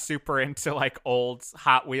is now super into like old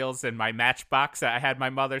Hot Wheels and my Matchbox that I had my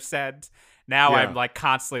mother send, now I'm like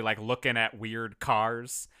constantly like looking at weird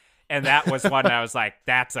cars. And that was one that I was like,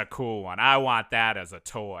 that's a cool one. I want that as a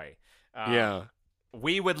toy.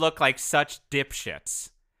 We would look like such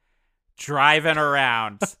dipshits driving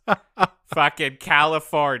around fucking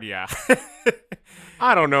California.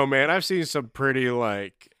 I don't know, man. I've seen some pretty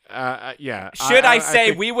like, Should I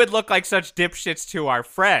say we would look like such dipshits to our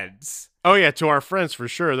friends? Oh, yeah, to our friends for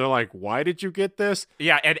sure. They're like, why did you get this?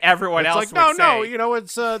 Yeah, and everyone else like, would say, no, you know,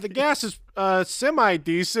 it's the gas is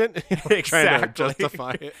semi-decent. Exactly. Trying to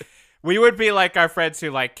justify it. We would be like our friends who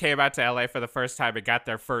like came out to LA for the first time and got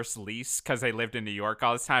their first lease because they lived in New York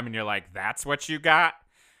all this time, and you're like, that's what you got?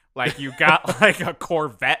 Like you got like a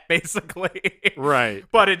Corvette basically. Right.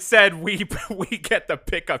 But instead we get the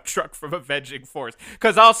pickup truck from Avenging Force.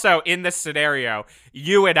 Because also in this scenario,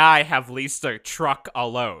 you and I have leased a truck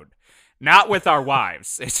alone. Not with our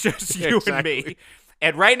wives. It's just you and me.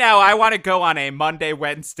 And right now I want to go on a Monday,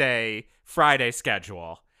 Wednesday, Friday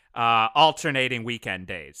schedule. Alternating weekend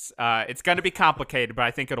days. It's going to be complicated, but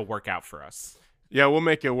I think it'll work out for us. Yeah, we'll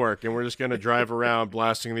make it work, and we're just going to drive around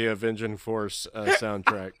blasting the Avenging Force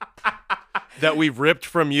soundtrack that we've ripped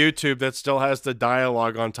from YouTube that still has the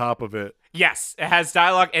dialogue on top of it. Yes, it has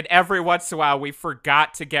dialogue, and every once in a while we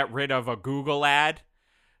forgot to get rid of a Google ad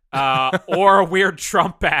or a weird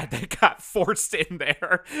Trump ad that got forced in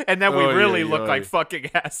there, and then we really look like fucking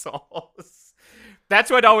assholes. That's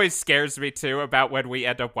what always scares me, too, about when we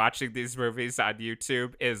end up watching these movies on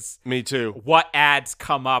YouTube is... Me too. What ads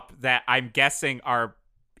come up that I'm guessing are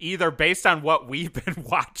either based on what we've been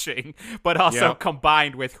watching, but also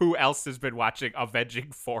combined with who else has been watching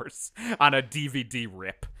Avenging Force on a DVD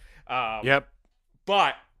rip. Yep.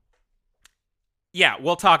 But, yeah,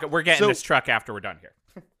 we'll talk. We're getting this truck after we're done here.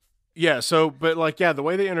 Yeah, but the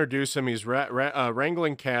way they introduce him, he's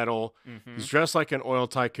wrangling cattle. Mm-hmm. He's dressed like an oil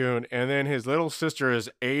tycoon, and then his little sister is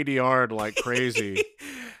ADR'd like crazy.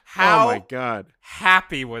 How oh my God.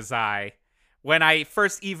 Happy was I when I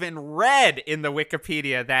first even read in the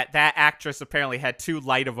Wikipedia that actress apparently had too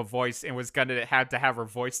light of a voice and was going to have her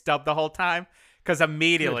voice dubbed the whole time. Because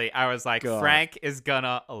immediately I was like, Frank is going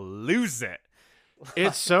to lose it.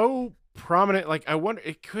 It's so prominent. Like, I wonder,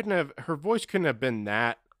 her voice couldn't have been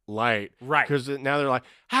that light, right? Because now they're like,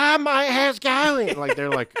 "Hi, my hair's going." Like they're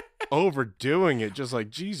like overdoing it, just like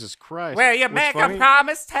Jesus Christ. Will you make a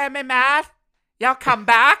promise to me, Matt? You'll come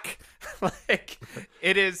back. Like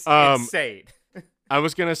it is insane. I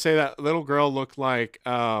was gonna say that little girl looked like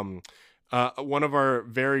one of our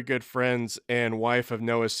very good friends and wife of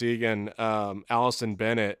Noah Segan, Allison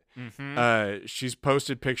Bennett. Mm-hmm. She's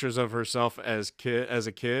posted pictures of herself as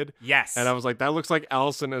a kid. Yes, and I was like, that looks like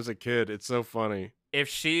Allison as a kid. It's so funny.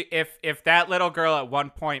 If that little girl at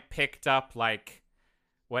one point picked up like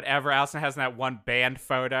whatever Allison has in that one band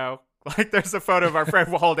photo, like there's a photo of our friend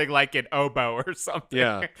holding like an oboe or something.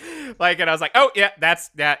 Yeah. Like, and I was like, oh yeah, that's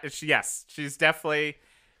that. Yes, she's definitely.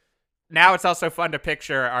 Now it's also fun to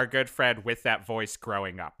picture our good friend with that voice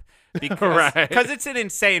growing up. Because it's an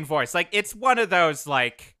insane voice. Like it's one of those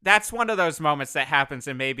that's one of those moments that happens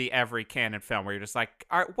in maybe every canon film where you're just like,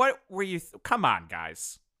 what were you? Come on,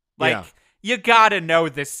 guys. Like. Yeah. You gotta know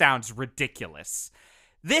this sounds ridiculous.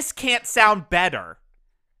 This can't sound better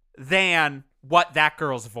than what that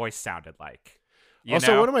girl's voice sounded like.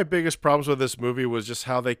 Also, one of my biggest problems with this movie was just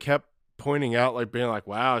how they kept pointing out, like being like,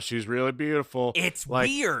 wow, she's really beautiful. It's like,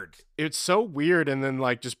 weird. It's so weird. And then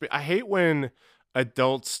like I hate when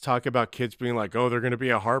adults talk about kids being like, oh, they're going to be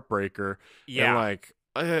a heartbreaker. Yeah. And like,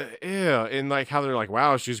 yeah. And like how they're like,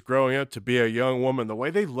 wow, she's growing up to be a young woman. The way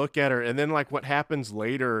they look at her and then like what happens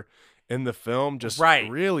later in the film just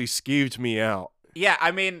really skeeved me out. Yeah,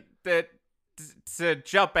 I mean, to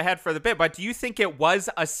jump ahead for the bit, but do you think it was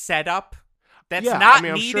a setup that's not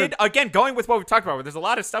needed? Sure. Again, going with what we talked about, where there's a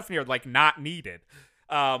lot of stuff in here like not needed.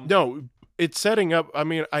 No, it's setting up. I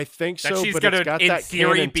mean, I think that so, she's but gonna, it's got in that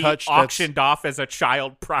theory, be touch auctioned off as a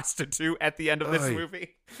child prostitute at the end of this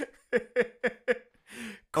movie.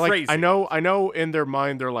 Crazy. Like, I know in their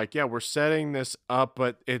mind they're like, yeah, we're setting this up,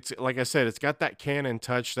 but it's like I said, it's got that canon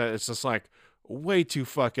touch that it's just like way too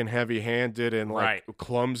fucking heavy-handed and like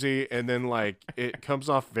clumsy, and then like it comes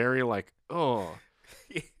off very like, oh.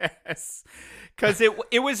 Yes. Cuz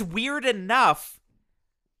it was weird enough.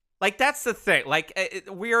 Like that's the thing. Like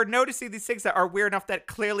we are noticing these things that are weird enough that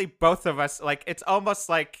clearly both of us, like it's almost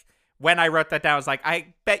like when I wrote that down I was like,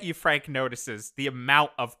 I bet you Frank notices the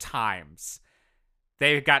amount of times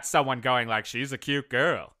they got someone going like, she's a cute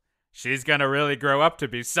girl. She's going to really grow up to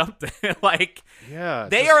be something. Like, yeah,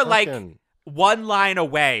 they are like one line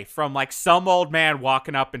away from like some old man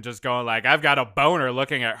walking up and just going like, I've got a boner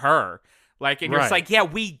looking at her. Like, and you're just like, yeah,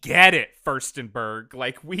 we get it, Furstenberg.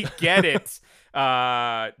 Like, we get it.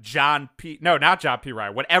 Not John P.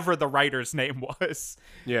 Ryan, whatever the writer's name was.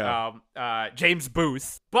 Yeah. James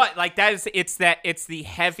Booth. But like, it's the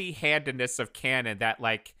heavy handedness of canon that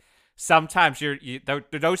like, sometimes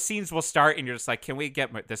those scenes will start and you're just like, can we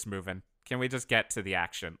get this moving? Can we just get to the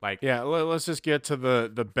action? Like, yeah, let's just get to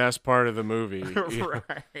the best part of the movie.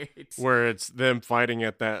 Right. Where it's them fighting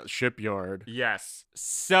at that shipyard. Yes.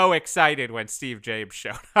 So excited when Steve James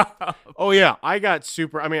showed up. Oh, yeah. I got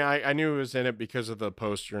super. I mean, I knew it was in it because of the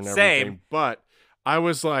poster and everything. Same. But I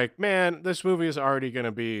was like, man, this movie is already going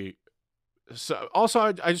to be. So, also,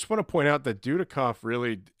 I just want to point out that Dudikoff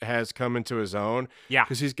really has come into his own. Yeah.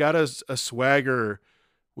 Because he's got a swagger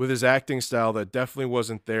with his acting style that definitely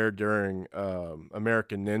wasn't there during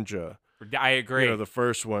American Ninja. I agree. The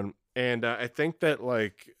first one. And I think that,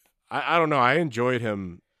 like, I don't know. I enjoyed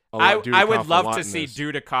him a lot. I would love to see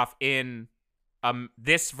Dudikoff in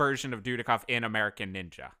this version of Dudikoff in American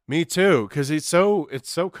Ninja. Me too, because it's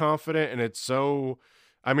so confident, and it's so.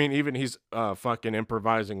 I mean, even he's fucking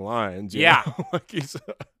improvising lines. You know? Like he's.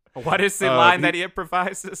 What is the line that he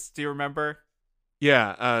improvises? Do you remember?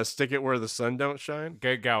 Yeah, stick it where the sun don't shine.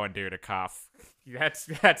 Good going, Dudikoff.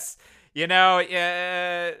 That's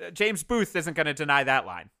James Booth isn't going to deny that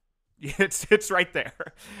line. It's right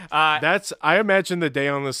there. I imagine the day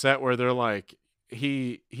on the set where they're like,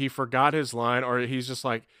 he forgot his line, or he's just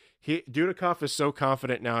like, Dudikoff is so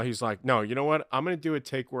confident now. He's like, no, you know what? I'm going to do a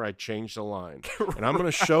take where I change the line, and I'm going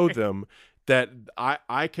to show them that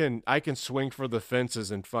I can swing for the fences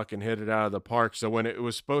and fucking hit it out of the park. So when it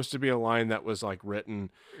was supposed to be a line that was like written,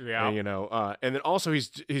 and, and then also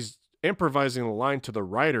he's improvising the line to the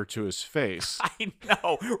writer to his face. I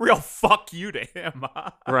know, real fuck you to him.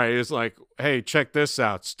 Right, it's like, hey, check this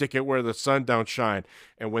out. Stick it where the sun don't shine.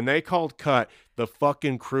 And when they called cut, the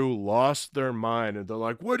fucking crew lost their mind, and they're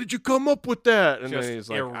like, "Where did you come up with that?" And just then he's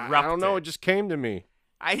like, erupted. "I don't know. It just came to me."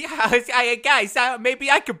 Guys, maybe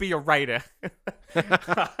I could be a writer. But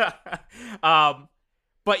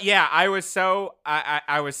yeah, I was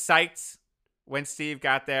psyched when Steve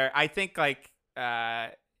got there. I think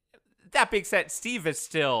that being said, Steve is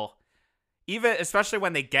still, even especially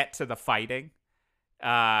when they get to the fighting,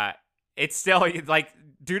 it's still like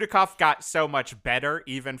Dudikoff got so much better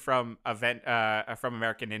even from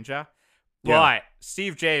American Ninja, but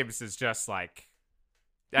Steve James is just like.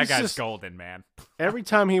 That guy's golden, man. Every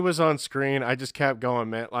time he was on screen, I just kept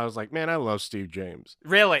going, man. I was like, man, I love Steve James.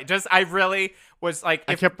 Really? I really was like...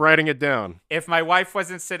 I kept writing it down. If my wife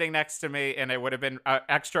wasn't sitting next to me and it would have been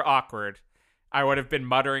extra awkward, I would have been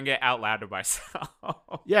muttering it out loud to myself.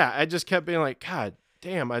 Yeah, I just kept being like, God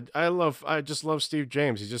damn, I just love Steve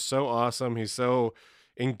James. He's just so awesome. He's so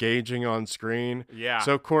engaging on screen. Yeah.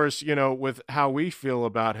 So, of course, with how we feel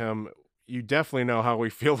about him, you definitely know how we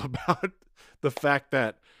feel about the fact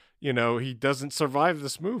that, he doesn't survive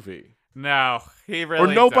this movie. No, he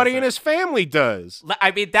really Or nobody doesn't. in his family does.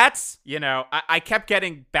 I mean, that's, I kept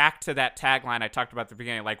getting back to that tagline I talked about at the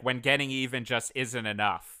beginning, like, when getting even just isn't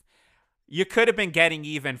enough. You could have been getting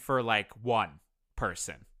even for, like, one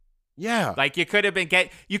person. Yeah. Like, you could have been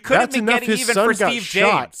getting even for Steve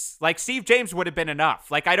James. Like, Steve James would have been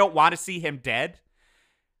enough. Like, I don't want to see him dead.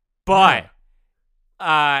 But,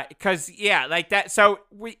 because, like that, so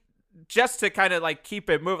just to kind of like keep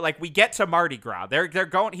it moving, like we get to Mardi Gras.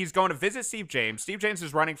 He's going to visit Steve James. Steve James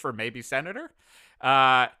is running for maybe senator.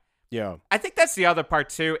 Yeah. I think that's the other part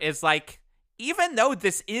too, is like, even though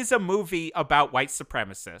this is a movie about white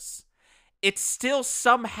supremacists, it's still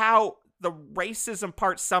somehow the racism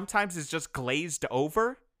part sometimes is just glazed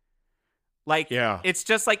over. Like, it's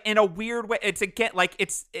just like in a weird way. It's again, like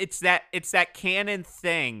it's that canon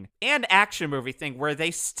thing and action movie thing where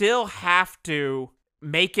they still have to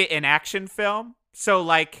make it an action film. So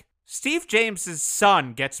like Steve James's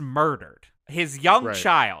son gets murdered, his young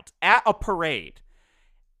child at a parade.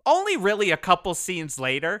 Only really a couple scenes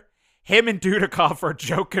later, him and Dudikoff are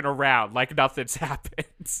joking around like nothing's happened.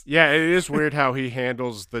 Yeah, it is weird how he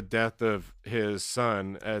handles the death of his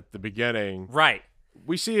son at the beginning. Right.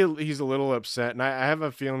 We see he's a little upset, and I have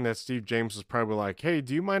a feeling that Steve James was probably like, hey,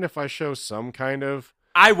 do you mind if I show some kind of...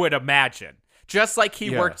 I would imagine. Just like he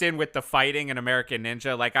worked in with the fighting in American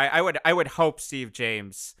Ninja, like I would hope Steve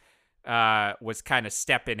James was kind of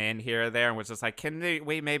stepping in here or there and was just like, can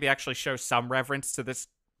we maybe actually show some reverence to this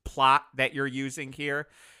plot that you're using here?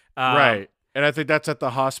 Right. And I think that's at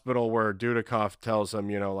the hospital where Dudikoff tells him,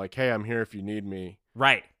 like, hey, I'm here if you need me.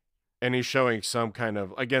 Right. And he's showing some kind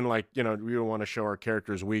of, again, like, we don't want to show our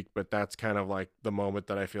characters weak, but that's kind of like the moment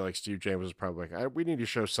that I feel like Steve James was probably like, we need to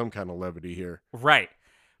show some kind of levity here. Right.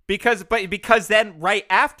 Because then right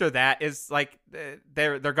after that is like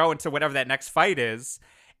they're going to whatever that next fight is,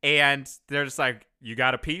 and they're just like, you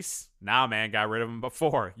got a piece? Nah, man, got rid of him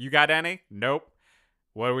before. You got any? Nope.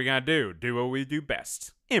 What are we gonna do? Do what we do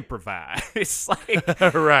best. Improvise. It's like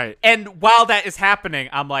right. And while that is happening,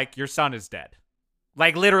 I'm like, your son is dead.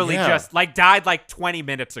 Like literally just like died like 20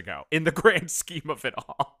 minutes ago in the grand scheme of it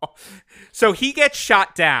all. So he gets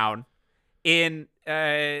shot down in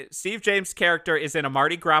Steve James' character is in a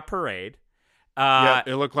Mardi Gras parade.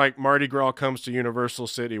 It looked like Mardi Gras comes to Universal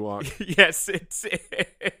City Walk. Yes,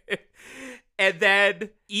 And then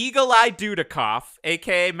Eagle Eye Dudikoff,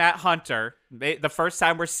 a.k.a. Matt Hunter, the first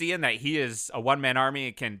time we're seeing that he is a one-man army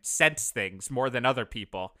and can sense things more than other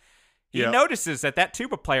people. He notices that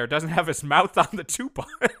tuba player doesn't have his mouth on the tuba.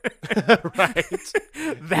 Right.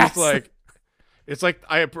 That's it's like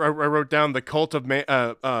I wrote down the cult of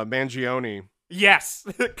Mangione. Yes,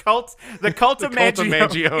 the cult of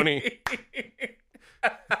Mangione.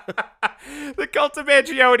 The cult of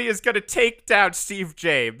Mangione is going to take down Steve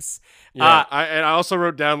James. Yeah, I also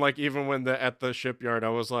wrote down, like, even when at the shipyard, I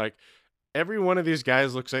was like, every one of these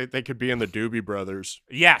guys looks like they could be in the Doobie Brothers.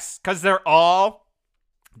 Yes, because they're all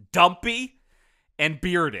dumpy and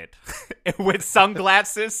bearded with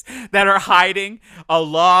sunglasses that are hiding a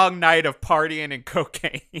long night of partying and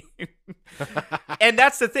cocaine. And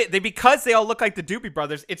that's the thing. Because they all look like the Doobie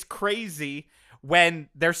Brothers, it's crazy when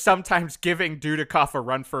they're sometimes giving Dudikoff a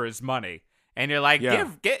run for his money. And you're like,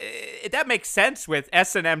 that makes sense with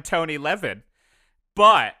S&M Tony Levin.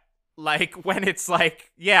 But like when it's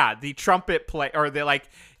like, the trumpet player, or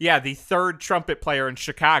the third trumpet player in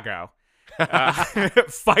Chicago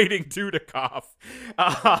fighting Dudikoff.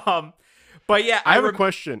 But yeah, I have a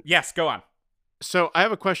question. Yes, go on. So I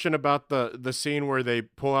have a question about the scene where they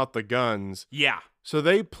pull out the guns. Yeah. So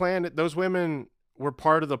they planned it. Those women were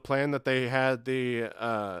part of the plan that they had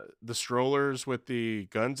the strollers with the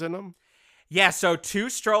guns in them. Yeah. So 2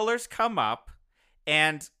 strollers come up,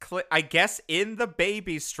 and I guess in the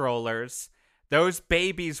baby strollers, those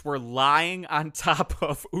babies were lying on top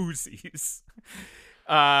of Uzis.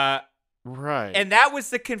 Right. And that was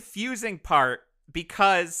the confusing part,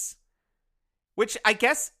 because, which I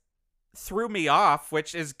guess threw me off,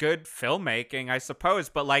 which is good filmmaking, I suppose.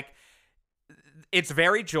 But like, it's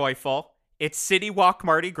very joyful. It's City Walk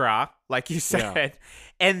Mardi Gras, like you said. Yeah.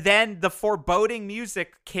 And then the foreboding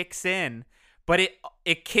music kicks in, but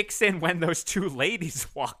it kicks in when those 2 ladies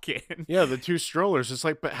walk in. Yeah, the 2 strollers. It's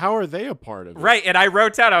like, but how are they a part of it? Right, and I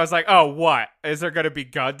wrote down, I was like, oh, what? Is there going to be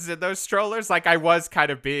guns in those strollers? Like, I was kind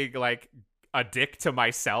of being, like, a dick to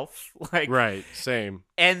myself. Like, right, same.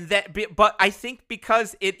 And but I think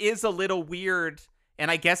because it is a little weird, and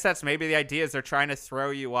I guess that's maybe the idea, is they're trying to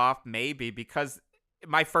throw you off, maybe, because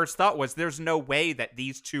my first thought was there's no way that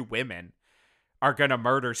these 2 women are going to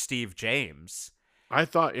murder Steve James. I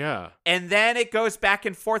thought, yeah. And then it goes back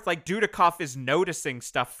and forth. Like, Dudikoff is noticing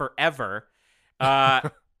stuff forever.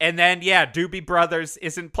 And then, Doobie Brothers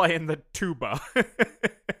isn't playing the tuba.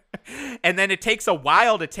 And then it takes a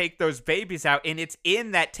while to take those babies out. And it's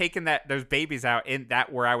in that taking those babies out in that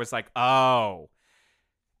where I was like, oh,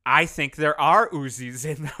 I think there are Uzis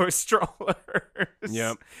in those strollers.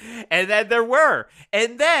 Yep. And then there were.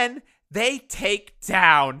 And then they take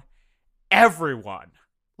down everyone.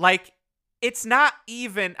 Like, it's not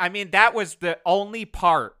even, I mean, that was the only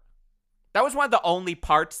part. That was one of the only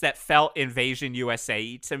parts that felt Invasion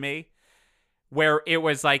USA to me, where it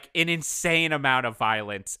was like an insane amount of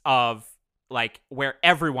violence of like where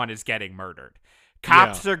everyone is getting murdered.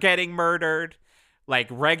 Cops are getting murdered. Like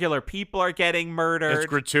regular people are getting murdered. It's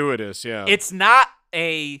gratuitous, yeah. It's not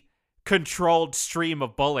a controlled stream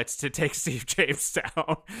of bullets to take Steve James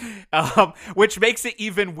down, which makes it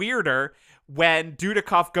even weirder when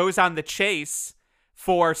Dudikoff goes on the chase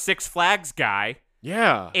for Six Flags guy.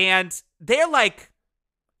 Yeah. And they're like,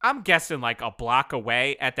 I'm guessing like a block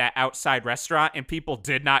away at that outside restaurant, and people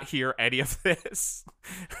did not hear any of this.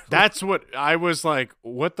 That's what I was like,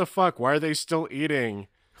 what the fuck? Why are they still eating?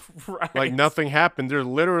 Right. Like nothing happened. There's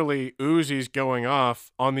literally Uzis going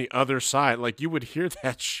off on the other side. Like you would hear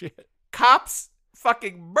that shit. Cops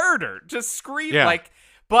fucking murdered, just scream like,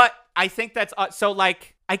 but I think that's, so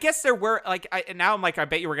like, I guess there were like, now I'm like, I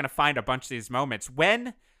bet you we're going to find a bunch of these moments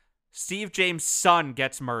when Steve James' son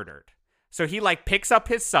gets murdered. So he like picks up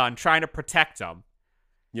his son trying to protect him.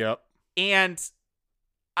 Yep. And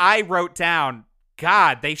I wrote down,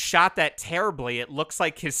 God, they shot that terribly. It looks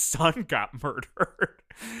like his son got murdered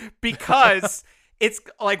because it's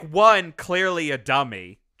like one, clearly a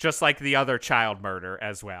dummy, just like the other child murder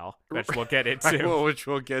as well, which we'll get into. Which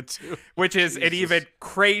we'll get to. Which is an even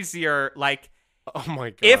crazier, like, oh my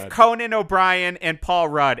God. If Conan O'Brien and Paul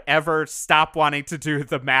Rudd ever stop wanting to do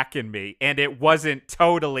the Mac and Me, and it wasn't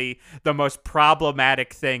totally the most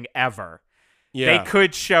problematic thing ever, they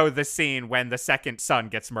could show the scene when the second son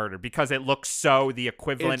gets murdered because it looks so the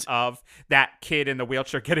equivalent of that kid in the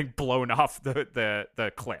wheelchair getting blown off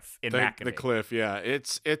the cliff in Mac and Me. The cliff, yeah.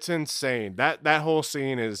 It's insane. That whole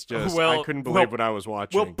scene is just, I couldn't believe what I was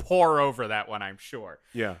watching. We'll pour over that one, I'm sure.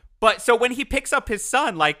 Yeah. But so when he picks up his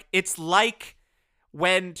son, like, it's like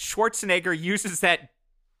when Schwarzenegger uses that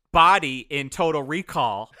body in Total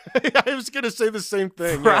Recall. I was gonna say the same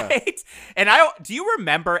thing, right? And do you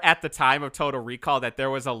remember at the time of Total Recall that there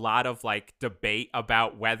was a lot of like debate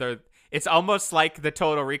about whether it's almost like the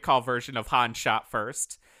Total Recall version of Han shot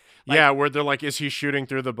first. Like, yeah, where they're like, is he shooting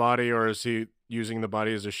through the body or is he using the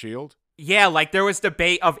body as a shield? Yeah, like there was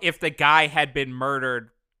debate of if the guy had been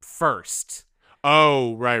murdered first.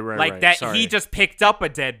 Oh, right. Like that Sorry. he just picked up a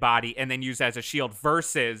dead body and then used it as a shield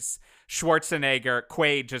versus Schwarzenegger,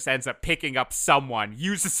 Quaid just ends up picking up someone,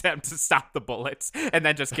 uses them to stop the bullets, and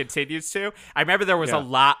then just continues to. I remember there was a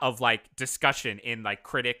lot of like discussion in like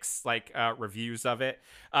critics like reviews of it.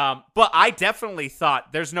 But I definitely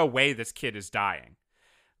thought there's no way this kid is dying.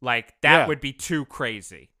 Like that would be too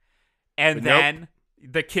crazy. And then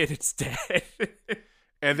the kid is dead.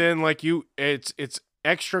 And then like it's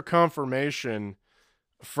extra confirmation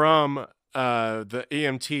from the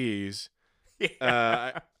EMTs.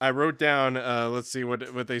 Yeah. I wrote down, let's see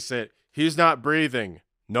what they said. He's not breathing.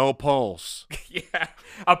 No pulse. Yeah.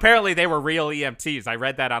 Apparently they were real EMTs. I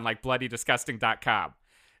read that on like bloodydisgusting.com.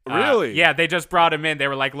 Really? Yeah, they just brought him in. They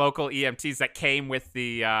were like local EMTs that came with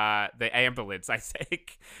the ambulance, I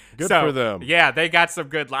think. Good for them. Yeah, they got some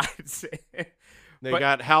good lines. They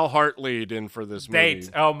got Hal Hartley in for this movie.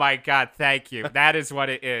 Oh my God, thank you. That is what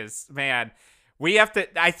it is. Man, we have to,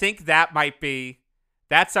 I think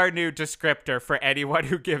that's our new descriptor for anyone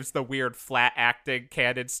who gives the weird flat acting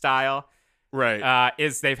canon style. Right.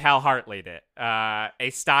 Is they've Hal Hartley'd it. A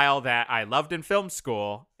style that I loved in film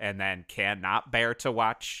school and then cannot bear to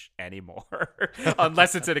watch anymore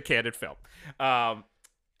unless it's in a canon film.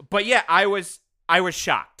 But yeah, I was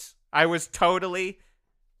shocked. I was totally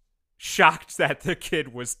shocked that the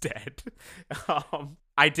kid was dead.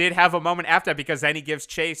 I did have a moment after that because then he gives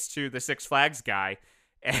chase to the Six Flags guy.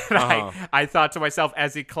 And I thought to myself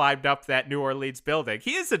as he climbed up that New Orleans building,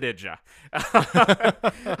 he is a ninja.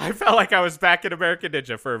 I felt like I was back in American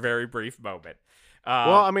Ninja for a very brief moment.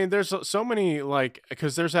 Well, I mean, there's so many, like,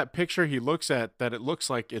 because there's that picture he looks at that it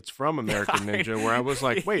looks like it's from American Ninja, where I was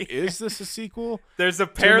like, wait, is this a sequel? There's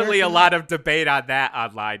apparently a lot of debate on that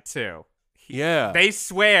online, too. Yeah. They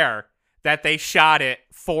swear that they shot it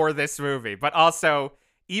for this movie, but also,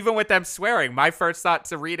 even with them swearing, my first thought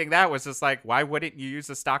to reading that was just like, why wouldn't you use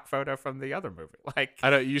a stock photo from the other movie? Like,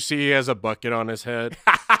 you see he has a bucket on his head.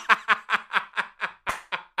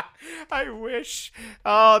 I wish.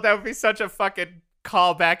 Oh, that would be such a fucking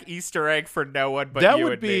callback Easter egg for no one but you and me. That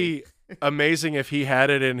would be amazing if he had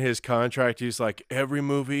it in his contract. He's like, every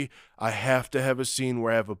movie, I have to have a scene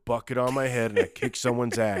where I have a bucket on my head and I kick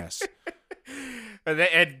someone's ass.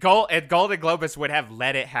 And Golden Globus would have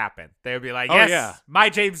let it happen. They would be like, yes, my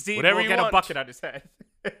James Dean will get a bucket on his head.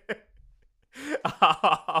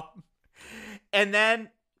 And then,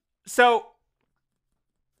 so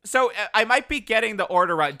I might be getting the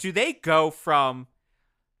order right. Do they go from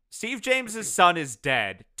Steve James's son is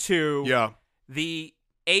dead to the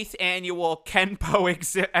 8th annual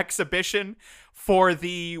Kenpo exhibition for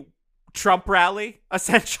the Trump rally,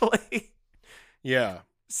 essentially? Yeah.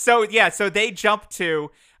 So they jump to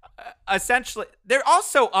essentially, there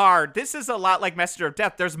also are, this is a lot like Messenger of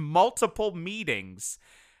Death, there's multiple meetings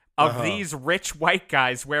of these rich white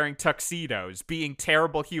guys wearing tuxedos being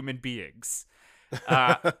terrible human beings.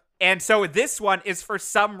 And so this one is for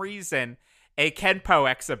some reason a Kenpo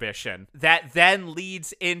exhibition that then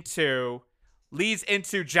leads into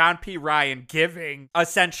John P. Ryan giving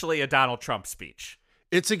essentially a Donald Trump speech.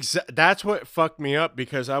 That's what fucked me up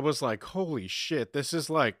because I was like, holy shit, this is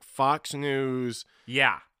like Fox News.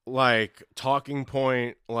 Yeah. Like talking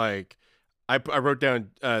point. Like I wrote down,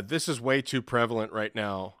 this is way too prevalent right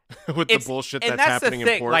now with the bullshit that's happening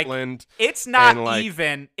in Portland. Like, it's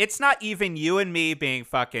not even you and me being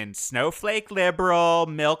fucking snowflake liberal,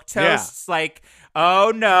 milk toasts. Yeah. Like,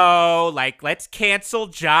 oh no, like let's cancel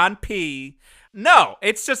John P. No,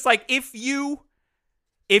 it's just like if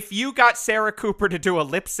you got Sarah Cooper to do a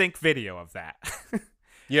lip sync video of that,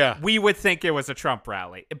 yeah, we would think it was a Trump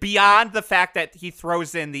rally. Beyond the fact that he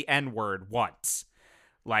throws in the N-word once,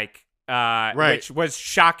 like, right. Which was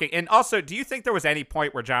shocking. And also, do you think there was any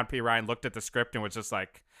point where John P. Ryan looked at the script and was just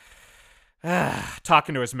like,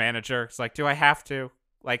 talking to his manager? It's like, do I have to?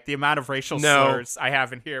 Like, the amount of racial slurs I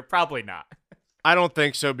have in here? Probably not. I don't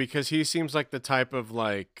think so, because he seems like the type of,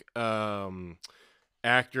 like,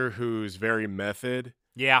 actor who's very method.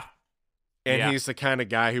 Yeah. And he's the kind of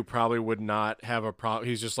guy who probably would not have a problem.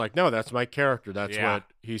 He's just like, no, that's my character. That's what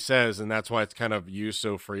he says. And that's why it's kind of used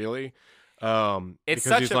so freely. Because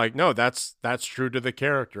he's like, no, that's true to the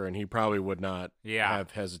character. And he probably would not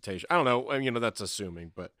have hesitation. I don't know. You know, that's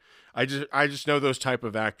assuming. But I just know those type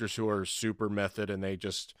of actors who are super method and they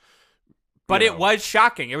just But it was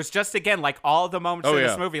shocking. It was just, again, like all the moments in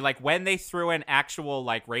this yeah. movie, like when they threw in actual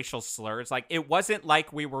like racial slurs, like it wasn't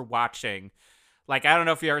like we were watching, like, I don't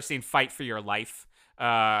know if you've ever seen Fight for Your Life,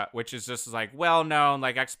 which is just like well-known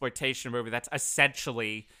like exploitation movie that's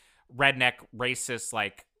essentially redneck racist,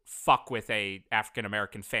 like fuck with a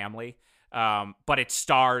African-American family. But it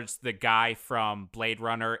stars the guy from Blade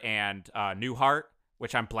Runner and Newhart,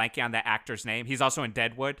 which I'm blanking on that actor's name. He's also in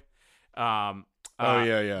Deadwood.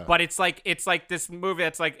 Yeah. But it's like this movie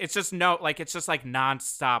that's like it's just like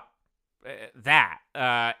nonstop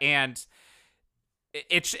and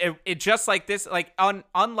it just like this, like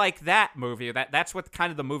unlike that movie that's what kind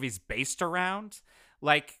of the movie's based around.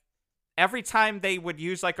 Like every time they would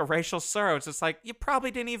use like a racial slur, it's just like you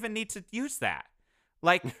probably didn't even need to use that.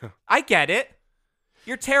 Like I get it.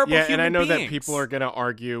 You're terrible human and I know beings. that people are gonna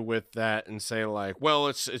argue with that and say like, well,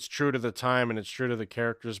 it's true to the time and it's true to the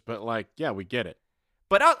characters, but like, yeah, we get it.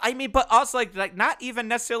 But but also like not even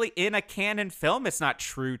necessarily in a canon film, it's not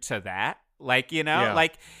true to that. Like,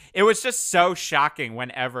 like it was just so shocking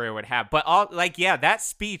whenever it would happen. But that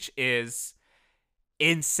speech is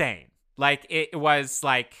insane. Like it was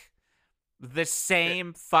like the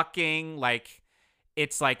same fucking like.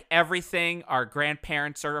 It's like everything our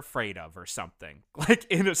grandparents are afraid of or something, like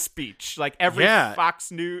in a speech, like every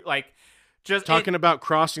Fox News, like just talking about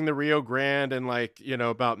crossing the Rio Grande and like,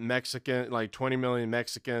 about Mexican, like 20 million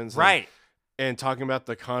Mexicans. Right. And talking about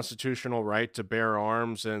the constitutional right to bear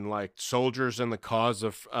arms and like soldiers in the cause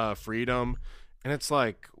of freedom. And it's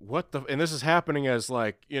like, and this is happening as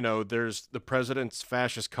like, there's the president's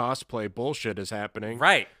fascist cosplay bullshit is happening.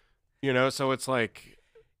 Right. So it's like,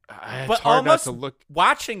 it's but hard almost not to look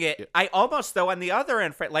watching it. I almost though on the other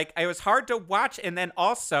end, like it was hard to watch, and then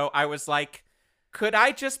also I was like, could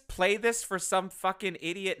I just play this for some fucking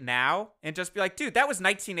idiot now and just be like, dude, that was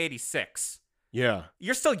 1986. Yeah,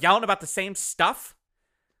 you're still yelling about the same stuff.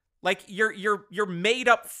 Like your made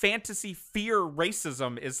up fantasy fear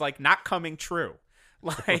racism is like not coming true.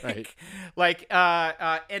 Like,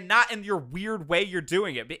 right. And not in your weird way you're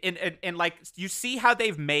doing it. And like you see how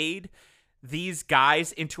they've made these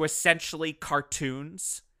guys into essentially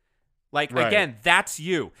cartoons. Like, right. Again, that's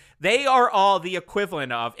you. They are all the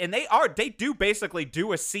equivalent of, and they do basically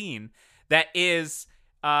do a scene that is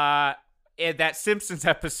in that Simpsons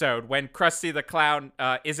episode when Krusty the Clown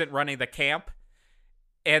isn't running the camp.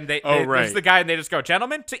 And there's the guy and they just go,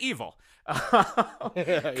 gentlemen, to evil.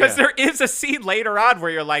 Because there is a scene later on where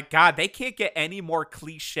you're like, God, they can't get any more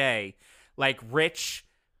cliche, like rich,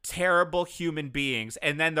 terrible human beings,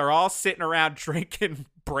 and then they're all sitting around drinking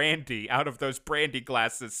brandy out of those brandy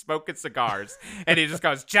glasses, smoking cigars, and he just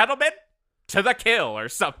goes, gentlemen, to the kill or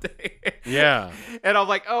something. Yeah. And I'm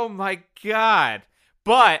like, oh my God.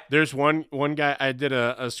 But there's one guy, I did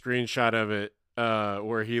a screenshot of it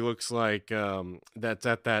where he looks like that's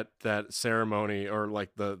at that ceremony or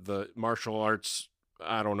like the martial arts,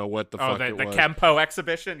 I don't know what the fuck it was. The Kempo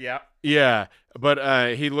exhibition, yeah. Yeah,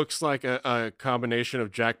 but he looks like a combination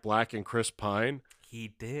of Jack Black and Chris Pine. He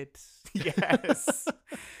did. Yes.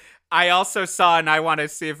 I also saw, and I want to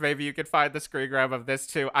see if maybe you could find the screen grab of this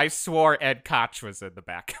too. I swore Ed Koch was in the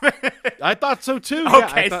back. I thought so too.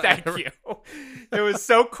 Okay, thank you. It was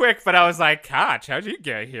so quick, but I was like, Koch, how'd you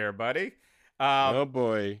get here, buddy? Oh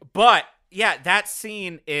boy. But yeah, that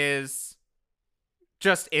scene is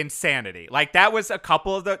just insanity. Like that was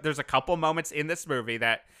there's a couple moments in this movie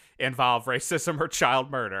that involve racism or child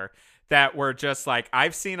murder that were just like,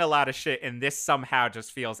 I've seen a lot of shit and this somehow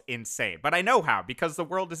just feels insane. But I know how, because the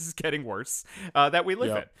world is getting worse that we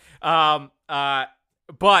live in.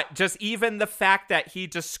 But just even the fact that he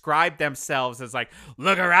described themselves as like,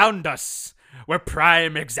 look around us. We're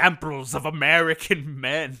prime examples of American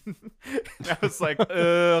men. I was like,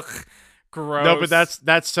 ugh, gross. No, but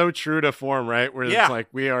that's so true to form, right? Where it's like,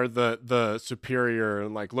 we are the superior,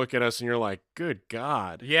 and like, look at us, and you're like, good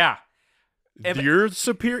God. Yeah. You're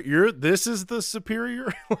superior. This is the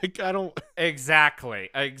superior. Like, I don't. Exactly.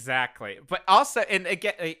 But also, and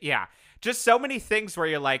again, just so many things where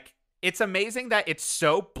you're like, it's amazing that it's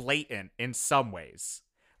so blatant in some ways.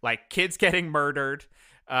 Like kids getting murdered.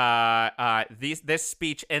 This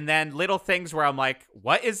speech, and then little things where I'm like,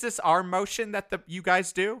 what is this arm motion that you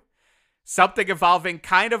guys do? Something involving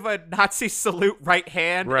kind of a Nazi salute right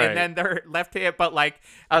hand, and then their left hand, but like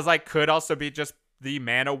I was like, could also be just the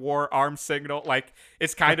man of war arm signal. Like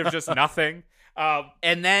it's kind of just nothing.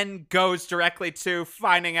 And then goes directly to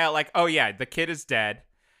finding out like, oh yeah, the kid is dead.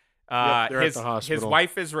 They're at the hospital. His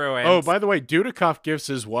wife is ruined. Oh, by the way, Dudikoff gives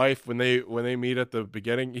his wife when they meet at the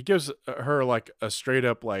beginning, he gives her like a straight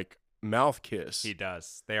up like mouth kiss. He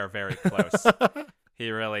does. They are very close. He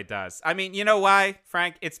really does. I mean, you know why,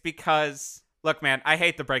 Frank? It's because, look, man, I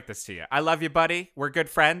hate to break this to you. I love you, buddy. We're good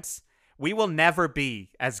friends. We will never be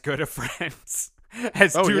as good of friends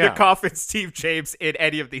as Dudikoff and Steve James in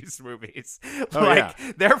any of these movies.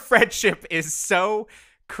 Their friendship is so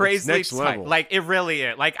crazily tight. Level. Like, it really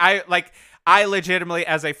is. I legitimately,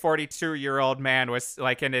 as a 42-year-old man, was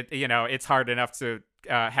like, and it, you know, it's hard enough to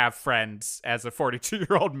have friends as a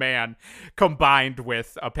 42-year-old man combined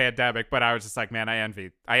with a pandemic, but I was just like, man, I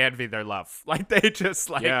envy their love. Like, they just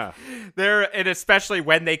they're, and especially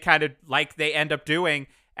when they kind of like they end up doing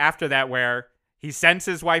after that, where he sends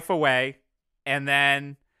his wife away and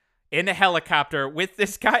then in a helicopter with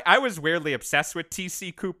this guy. I was weirdly obsessed with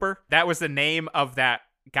T.C. Cooper. That was the name of that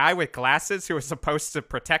guy with glasses who was supposed to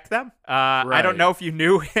protect them. Right. I don't know if you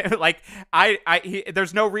knew him. Like,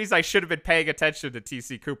 there's no reason I should have been paying attention to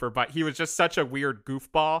T.C. Cooper, but he was just such a weird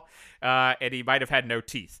goofball, and he might have had no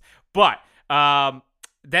teeth. But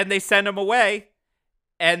then they send him away,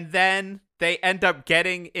 and then they end up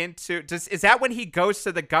getting into... Is that when he goes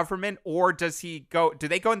to the government, or does he go... Do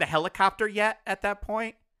they go in the helicopter yet at that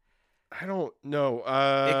point? I don't know.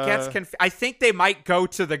 It gets I think they might go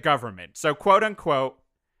to the government. So, quote unquote,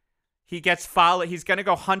 he gets followed. He's going to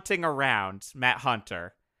go hunting around, Matt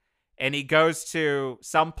Hunter, and he goes to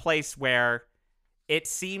some place where it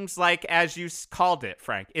seems like, as you called it,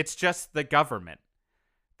 Frank, it's just the government.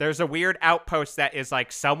 There's a weird outpost that is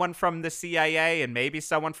like someone from the CIA and maybe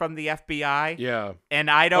someone from the FBI. Yeah.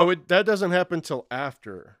 And I don't... that doesn't happen till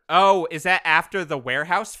after. Oh, is that after the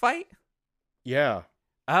warehouse fight? Yeah.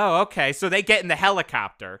 Oh, okay. So they get in the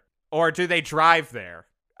helicopter, or do they drive there?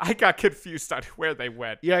 I got confused on where they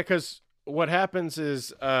went. Yeah, because what happens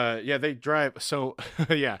is, they drive. So,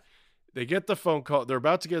 they get the phone call. They're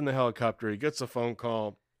about to get in the helicopter. He gets a phone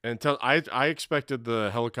call, and I expected the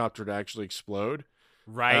helicopter to actually explode.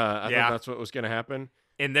 Right. I thought that's what was going to happen.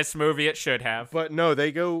 In this movie, it should have. But no,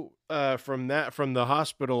 they go from the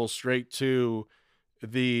hospital straight to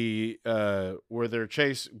the where they're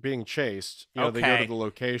being chased. You know, they go to the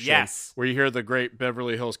location. Yes. Where you hear the great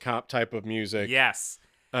Beverly Hills Cop type of music. Yes.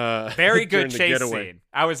 Very good chase scene.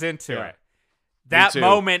 I was into it. That too.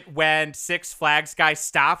 Moment when Six Flags guy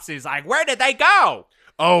stops, he's like, "Where did they go?"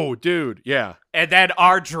 Oh, dude, yeah. And then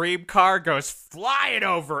our dream car goes flying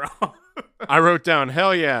over him. I wrote down,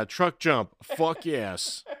 hell yeah, truck jump. Fuck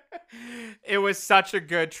yes. It was such a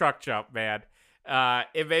good truck jump, man.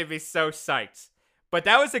 It made me so psyched. But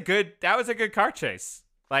that was a good car chase.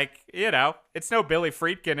 Like, you know, it's no Billy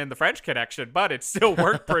Friedkin in The French Connection, but it still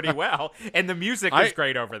worked pretty well. And the music was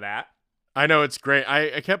great over that. I know, it's great.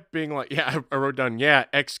 I kept being like, I wrote down,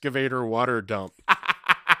 excavator water dump.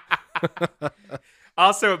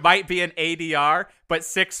 Also, it might be an ADR, but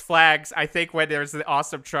Six Flags, I think when there's the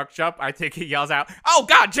awesome truck jump, I think he yells out, "Oh,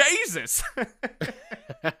 God, Jesus!"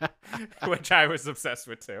 Which I was obsessed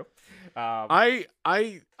with, too. I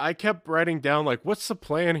kept writing down, like, what's the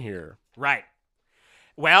plan here? Right.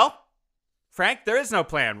 Well, Frank, there is no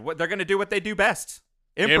plan. They're going to do what they do best.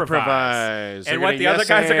 Improvise. And what the other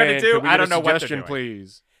guys are going to do, I don't know what they're doing.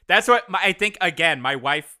 Please. That's what I think, again, my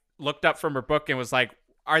wife looked up from her book and was like,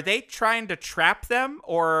 are they trying to trap them,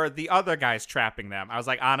 or are the other guys trapping them? I was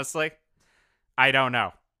like, honestly, I don't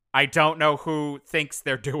know. I don't know who thinks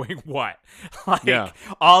they're doing what.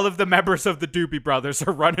 All of the members of the Doobie Brothers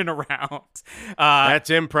are running around.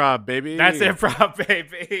 That's improv, baby. That's improv,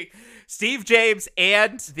 baby. Steve James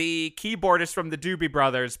and the keyboardist from the Doobie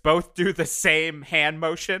Brothers both do the same hand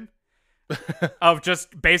motion of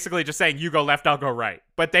just basically just saying, "You go left, I'll go right."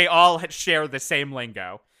 But they all share the same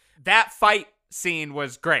lingo. That fight scene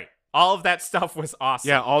was great. All of that stuff was awesome.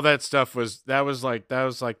 Yeah, all that stuff was like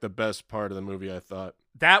the best part of the movie, I thought.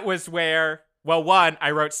 That was where, well, one,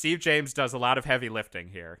 I wrote Steve James does a lot of heavy lifting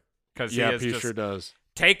here. Because he sure does.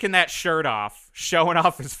 Taking that shirt off, showing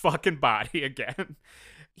off his fucking body again.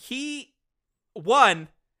 The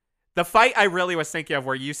fight I really was thinking of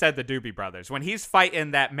where you said the Doobie Brothers. When he's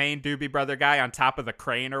fighting that main Doobie Brother guy on top of the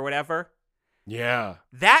crane or whatever. Yeah.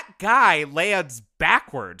 That guy lands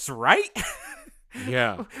backwards, right?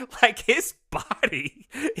 Yeah. Like, his body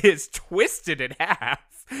is twisted in half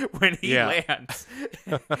when he lands.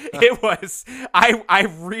 It was,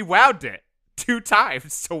 I rewound it 2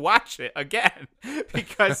 times to watch it again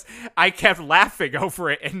because I kept laughing over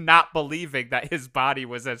it and not believing that his body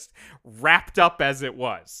was as wrapped up as it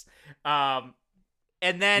was. And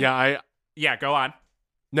then, go on.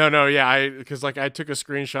 No, because I took a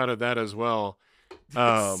screenshot of that as well.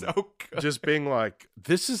 So good. Just being like,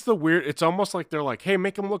 this is the weird. It's almost like they're like, hey,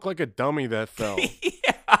 make him look like a dummy that fell.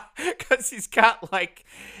 Yeah, because because he's got like,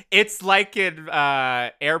 it's like in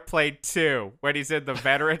Airplane 2 when he's in the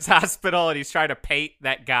Veterans Hospital and he's trying to paint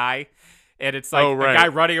that guy. And it's like a guy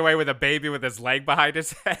running away with a baby with his leg behind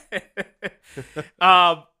his head.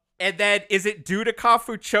 And then is it Dudikoff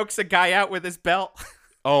who chokes a guy out with his belt?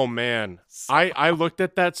 Oh, man. I looked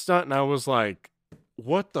at that stunt and I was like,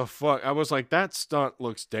 what the fuck? I was like, that stunt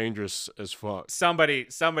looks dangerous as fuck.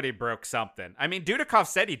 Somebody broke something. I mean, Dudikoff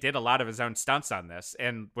said he did a lot of his own stunts on this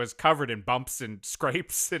and was covered in bumps and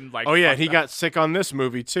scrapes and like. Oh yeah, he got sick on this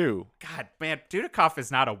movie too. God, man, Dudikoff is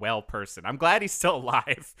not a well person. I'm glad he's still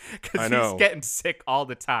alive because he's getting sick all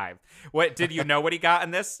the time. What did you know what he got in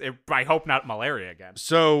this? I hope not malaria again.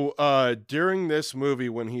 So during this movie,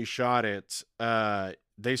 when he shot it,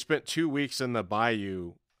 they spent 2 weeks in the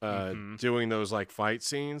bayou. Doing those like fight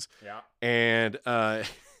scenes. Yeah. And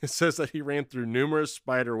it says that he ran through numerous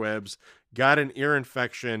spider webs, got an ear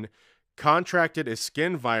infection, contracted a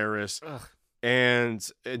skin virus, and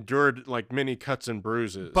endured like many cuts and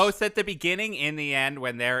bruises. Both at the beginning, in the end,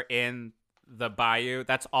 when they're in the bayou,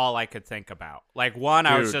 that's all I could think about. Like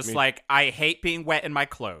I was just like, I hate being wet in my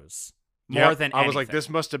clothes. More than anything. I was like, this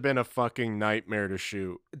must have been a fucking nightmare to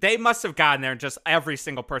shoot. They must have gotten there and just every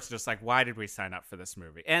single person just like, why did we sign up for this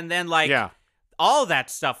movie? And then like all that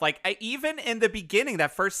stuff. Like even in the beginning,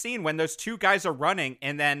 that first scene when those two guys are running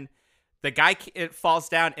and then the guy falls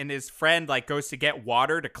down and his friend like goes to get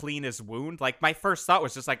water to clean his wound. Like my first thought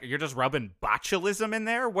was just like, you're just rubbing botulism in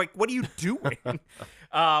there? Like, what are you doing?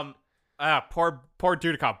 Poor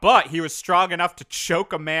Dudikoff. But he was strong enough to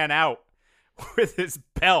choke a man out with his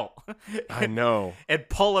belt. I know. And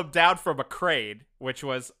pull him down from a crane, which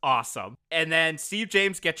was awesome. And then Steve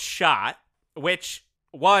James gets shot, which,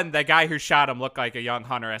 the guy who shot him looked like a young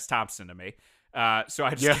Hunter S. Thompson to me. So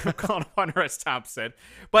I just kept calling him Hunter S. Thompson.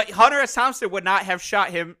 But Hunter S. Thompson would not have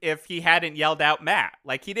shot him if he hadn't yelled out Matt.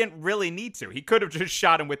 Like, he didn't really need to. He could have just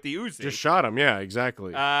shot him with the Uzi. Just shot him, yeah,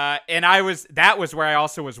 exactly. And that was where I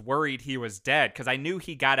also was worried he was dead, because I knew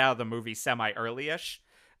he got out of the movie semi-early-ish.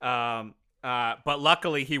 But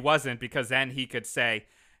luckily he wasn't, because then he could say,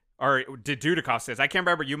 or did Dudikoff says, I can't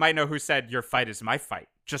remember, you might know who said, your fight is my fight.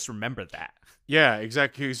 Just remember that. Yeah,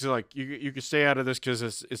 exactly. He's like, you can stay out of this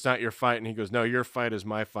because it's not your fight. And he goes, no, your fight is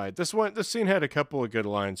my fight. This scene had a couple of good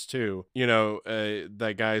lines too. You know,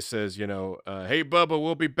 that guy says, you know, hey Bubba,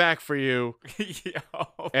 we'll be back for you.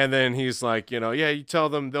 And then he's like, you know, yeah, you tell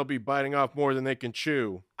them they'll be biting off more than they can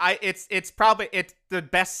chew. It's probably the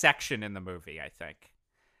best section in the movie, I think.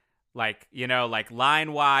 Like, you know, like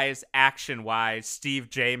line-wise, action-wise, Steve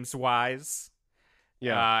James-wise.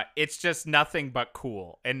 Yeah. It's just nothing but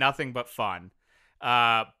cool and nothing but fun.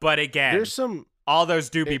 But again, all those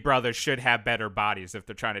Doobie Brothers should have better bodies if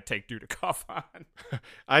they're trying to take Dudikoff on.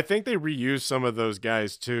 I think they reused some of those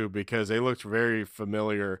guys, too, because they looked very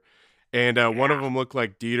familiar. And one of them looked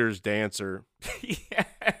like Dieter's dancer. Yes.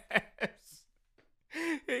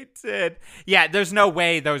 It did. Yeah, there's no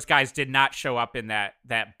way those guys did not show up in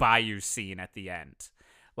that bayou scene at the end.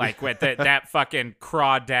 Like with that fucking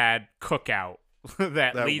crawdad cookout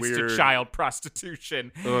that leads to child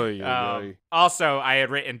prostitution. Also, I had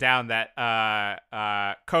written down that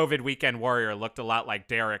COVID Weekend Warrior looked a lot like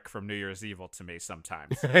Derek from New Year's Evil to me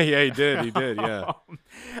sometimes. Yeah, he did, yeah.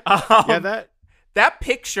 That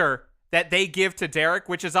picture that they give to Derek,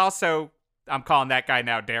 which is also... I'm calling that guy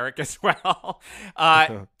now Derek as well.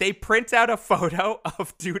 They print out a photo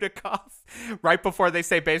of Dudikoff right before they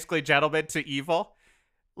say basically gentleman to evil.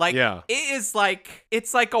 Like, it is like,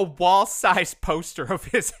 it's like a wall-sized poster of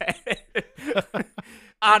his head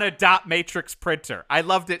on a dot matrix printer. I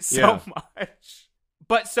loved it so much.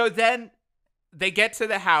 But so then they get to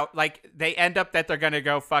the house, like they end up that they're going to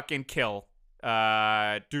go fucking kill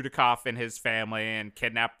Dudikoff and his family and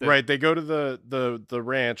kidnap them. Right, they go to the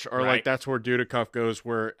ranch, or like that's where Dudikoff goes,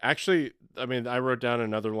 where actually, I mean, I wrote down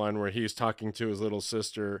another line where he's talking to his little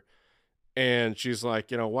sister and she's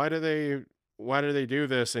like, you know, why do they do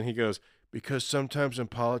this? And he goes, because sometimes in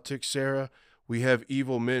politics, Sarah, we have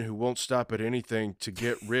evil men who won't stop at anything to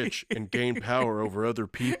get rich and gain power over other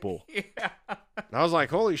people. Yeah. And I was like,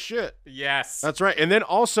 holy shit. Yes. That's right. And then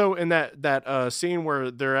also in that scene where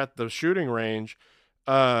they're at the shooting range,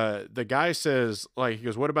 the guy says, like, he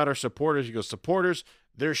goes, what about our supporters? He goes, supporters,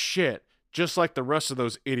 they're shit, just like the rest of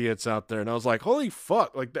those idiots out there. And I was like, holy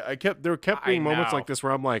fuck. Like, there kept being moments like this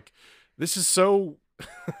where I'm like, this is so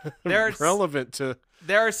relevant to...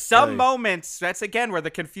 There are some moments, that's again where the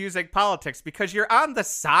confusing politics, because you're on the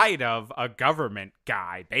side of a government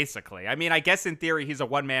guy, basically. I mean, I guess in theory he's a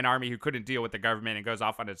one-man army who couldn't deal with the government and goes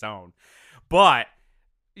off on his own. But,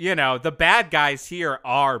 you know, the bad guys here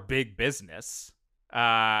are big business.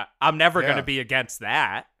 I'm never going to be against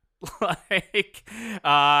that. like,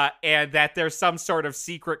 and that there's some sort of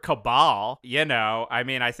secret cabal. You know, I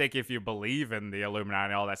mean, I think if you believe in the Illuminati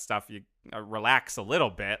and all that stuff, you relax a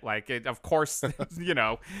little bit. Like, of course, you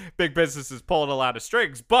know, big business is pulling a lot of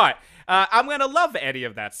strings, but I'm gonna love any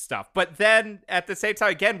of that stuff. But then at the same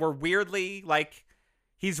time, again, we're weirdly like,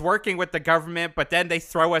 he's working with the government, but then they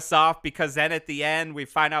throw us off because then at the end we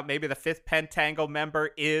find out maybe the fifth Pentangle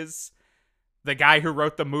member is the guy who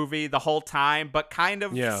wrote the movie the whole time, but kind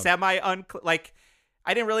of like,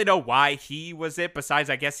 I didn't really know why he was it,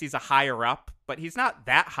 besides I guess he's a higher up, but he's not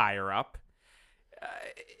that higher up.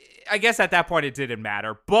 I guess at that point it didn't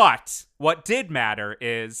matter, but what did matter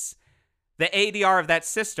is the ADR of that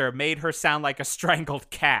sister made her sound like a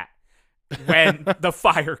strangled cat when the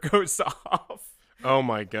fire goes off. Oh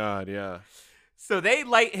my God, yeah. So they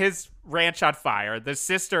light his ranch on fire. The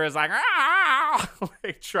sister is like, ah,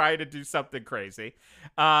 like trying to do something crazy.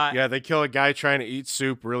 Yeah, they kill a guy trying to eat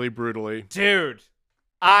soup really brutally. Dude,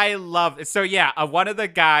 I love it. So yeah, one of the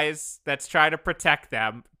guys that's trying to protect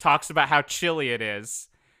them talks about how chilly it is.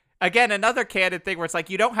 Again, another candid thing where it's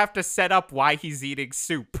like, you don't have to set up why he's eating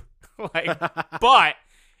soup. Like, but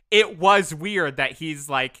it was weird that he's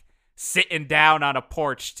like sitting down on a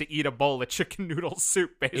porch to eat a bowl of chicken noodle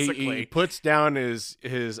soup, basically. He puts down his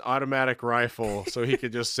automatic rifle so he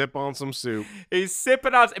could just sip on some soup. He's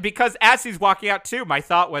sipping on, because as he's walking out too, my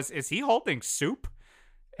thought was, is he holding soup?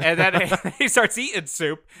 And then he starts eating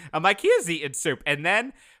soup. I'm like, he is eating soup. And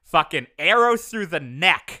then fucking arrow through the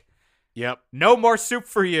neck. Yep. No more soup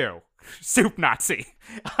for you. Soup Nazi.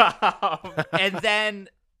 And then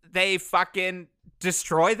they fucking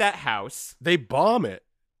destroy that house. They bomb it.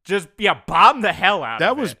 Just, bomb the hell out of it.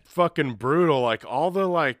 That was fucking brutal. Like, all the,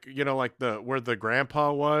 like, you know, like where the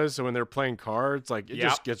grandpa was when they're playing cards, like, it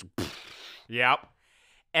just gets. Yep.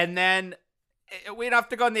 And then, we don't have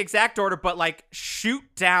to go in the exact order, but, like, shoot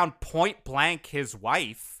down point blank his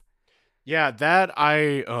wife. Yeah, that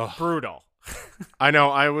brutal. I know.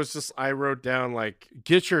 I wrote down, like,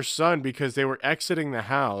 get your son, because they were exiting the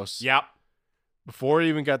house. Yep. Before he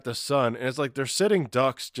even got the sun, and it's like they're sitting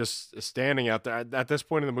ducks just standing out there. At this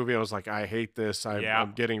point in the movie, I was like, I hate this.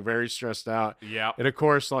 I'm getting very stressed out. Yeah. And of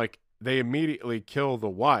course, like, they immediately kill the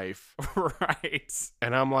wife. Right.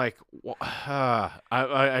 And I'm like,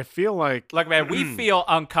 I feel like, look, man, we feel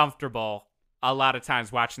uncomfortable a lot of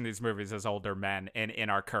times watching these movies as older men in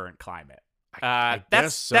our current climate.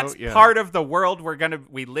 That's part of the world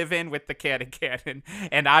we live in with the canon,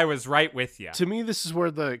 and I was right with you. To me, this is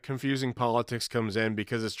where the confusing politics comes in,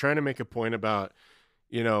 because it's trying to make a point about,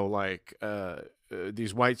 you know, like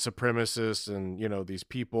these white supremacists and, you know, these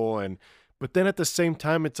people, but then at the same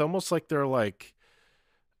time, it's almost like they're like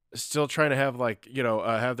still trying to have, like, you know,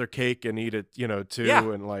 have their cake and eat it, you know, too,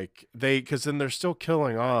 and like because then they're still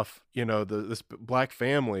killing off, you know, this black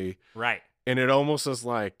family, right? And it almost is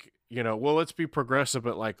like, you know, well, let's be progressive,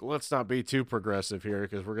 but, like, let's not be too progressive here,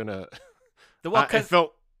 because we're gonna. Well, I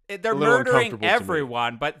felt they're murdering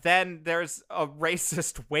everyone, but then there's a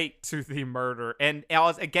racist weight to the murder, and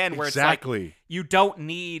again, where it's like, you don't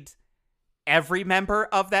need every member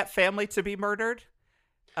of that family to be murdered,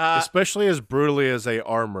 especially as brutally as they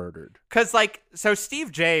are murdered. Because, like, so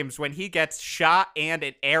Steve James, when he gets shot and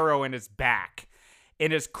an arrow in his back,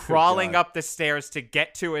 and is crawling up the stairs to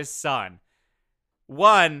get to his son,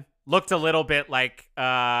 looked a little bit like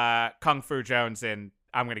Kung Fu Jones in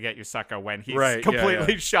I'm Gonna Get You, Sucker, when he's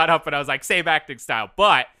completely shut up, and I was like, same acting style.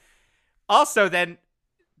 But also then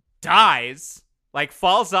dies, like,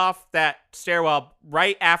 falls off that stairwell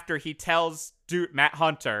right after he tells Matt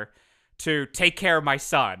Hunter to take care of my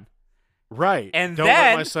son. Right. And don't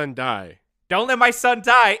let my son die. Don't let my son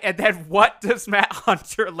die. And then what does Matt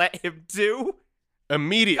Hunter let him do?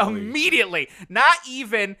 Immediately. Not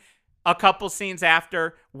even a couple scenes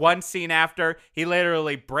after, one scene after, he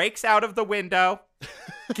literally breaks out of the window,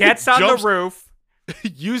 gets on the roof,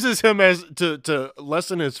 uses him as to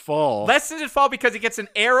lessen his fall. Because he gets an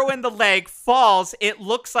arrow in the leg, falls. It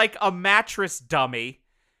looks like a mattress dummy.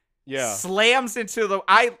 Yeah. Slams into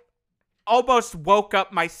I almost woke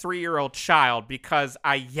up my 3-year-old child because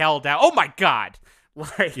I yelled out, "Oh my God!"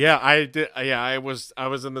 Like, yeah, I did. Yeah, I was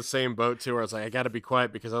in the same boat too, where I was like, I got to be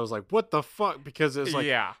quiet, because I was like, what the fuck? Because it's like,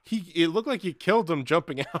 it looked like he killed him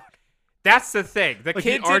jumping out. That's the thing. The like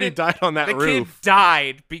kid he already died on that roof. The kid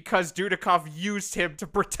died because Dudikoff used him to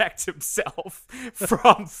protect himself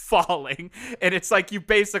from falling, and it's like you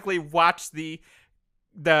basically watch the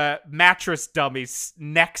mattress dummy's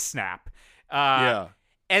neck snap. And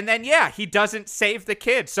then he doesn't save the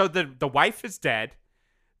kid, so the wife is dead.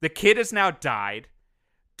 The kid has now died.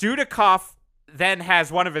 Dudikoff then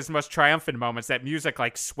has one of his most triumphant moments. That music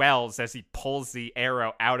like swells as he pulls the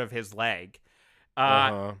arrow out of his leg.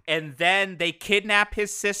 And then they kidnap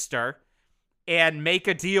his sister and make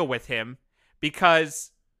a deal with him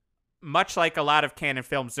because, much like a lot of canon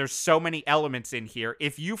films, there's so many elements in here.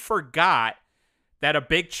 If you forgot that a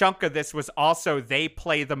big chunk of this was also they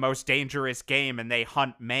play the most dangerous game and they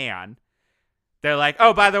hunt man, they're like,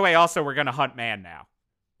 oh, by the way, also we're going to hunt man now.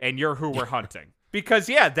 And you're who we're hunting. Because,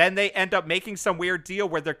 yeah, then they end up making some weird deal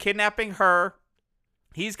where they're kidnapping her.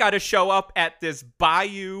 He's got to show up at this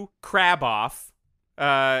bayou crab-off.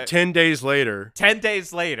 10 days later. 10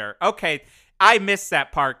 days later. Okay, I missed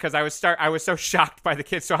that part because I was so shocked by the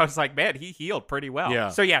kid. So I was like, man, he healed pretty well. Yeah.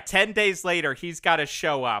 So, yeah, 10 days later, he's got to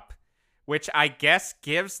show up, which I guess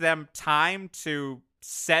gives them time to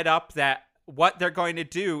set up that what they're going to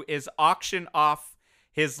do is auction off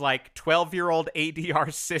his, like, 12-year-old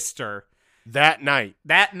ADR sister that night,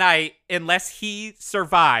 unless he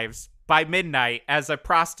survives by midnight as a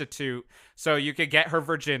prostitute, so you could get her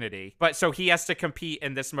virginity. But so he has to compete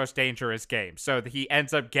in this most dangerous game. So he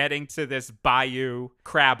ends up getting to this bayou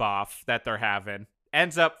crab off that they're having,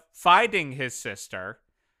 ends up finding his sister,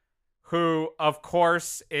 who, of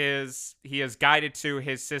course, is guided to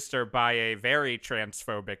his sister by a very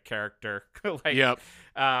transphobic character. Yep.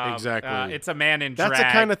 Exactly. It's a man in drag. That's the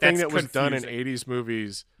kind of thing that was confusing. done in 80s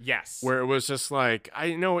movies. Yes. Where it was just like,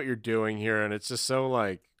 I know what you're doing here, and it's just so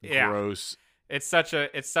like gross. It's such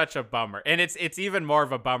a bummer. And it's even more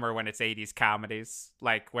of a bummer when it's 80s comedies.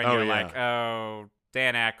 Like when you're like, oh,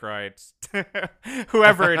 Dan Aykroyd,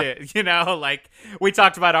 whoever it is, like we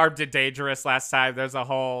talked about Armed and Dangerous last time. There's a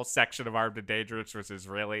whole section of Armed and Dangerous, which is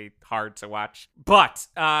really hard to watch. But,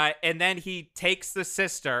 and then he takes the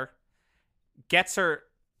sister, gets her.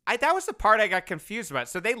 That was the part I got confused about.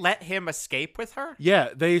 So they let him escape with her?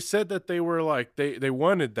 Yeah, they said that they were like, they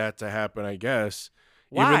wanted that to happen, I guess.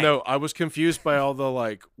 Why? Even though I was confused by all the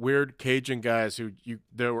like weird Cajun guys who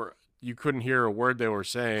you couldn't hear a word they were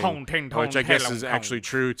saying, which I guess is actually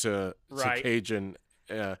true to Cajun.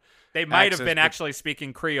 They might have been actually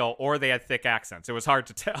speaking Creole, or they had thick accents. It was hard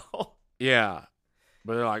to tell. Yeah,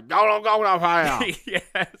 but they're like, go, fire.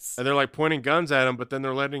 Yes, and they're like pointing guns at him, but then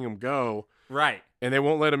they're letting him go. Right. And they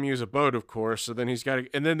won't let him use a boat, of course. So then he's got to,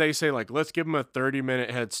 and then they say like, let's give him a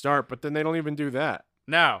 30-minute head start, but then they don't even do that.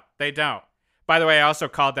 No, they don't. By the way, I also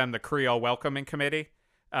called them the Creole Welcoming Committee,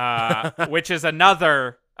 which is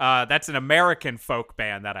another. That's an American folk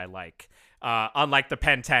band that I like, unlike the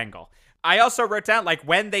Pentangle. I also wrote down, like,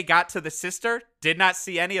 when they got to the sister, did not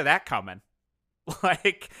see any of that coming.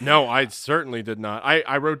 No, I certainly did not.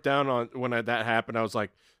 I wrote down on when that happened, I was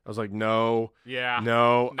like, no, yeah,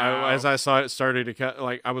 no. As I saw it started to cut,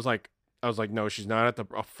 like, I was like, no, she's not at the,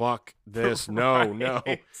 fuck this, no, right. no.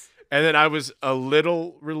 And then I was a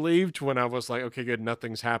little relieved when I was like, okay, good,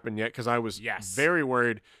 nothing's happened yet. Because I was very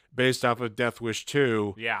worried based off of Death Wish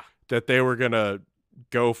 2 that they were going to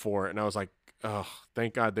go for it. And I was like, oh,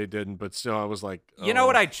 thank God they didn't. But still, I was like, oh. You know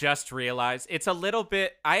what I just realized? It's a little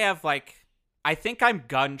bit, I think I'm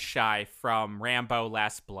gun shy from Rambo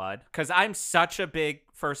Last Blood. Because I'm such a big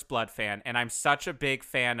First Blood fan. And I'm such a big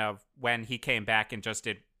fan of when he came back and just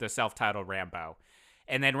did the self-titled Rambo.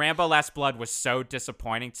 And then Rambo Last Blood was so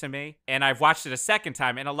disappointing to me. And I've watched it a second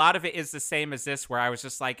time. And a lot of it is the same as this, where I was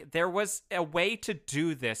just like, there was a way to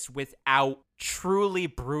do this without truly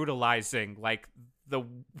brutalizing, like,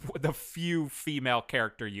 the few female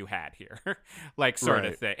character you had here. Like, sort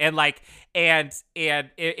of thing. And, like, and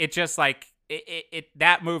it just, like,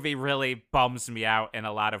 that movie really bums me out in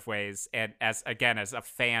a lot of ways. And as a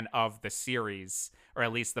fan of the series, or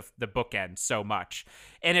at least the bookend so much.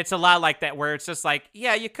 And it's a lot like that, where it's just like,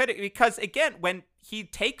 yeah, you could, because again, when he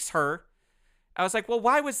takes her, I was like, well,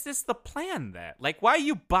 why was this the plan then? Like, why are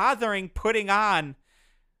you bothering putting on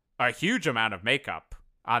a huge amount of makeup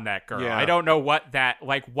on that girl? Yeah. I don't know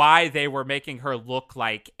why they were making her look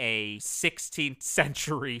like a 16th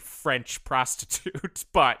century French prostitute,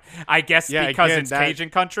 but I guess because it's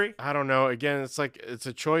Cajun country. I don't know. Again, it's like, it's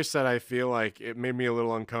a choice that I feel like it made me a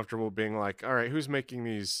little uncomfortable being like, all right, who's making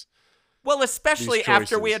these? Well, especially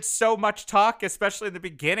after we had so much talk, especially in the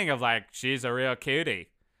beginning of like, she's a real cutie.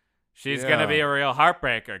 She's going to be a real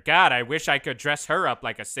heartbreaker. God, I wish I could dress her up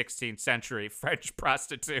like a 16th century French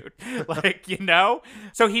prostitute. Like,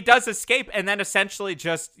 So he does escape, and then essentially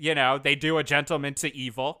just, they do a gentleman to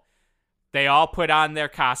evil. They all put on their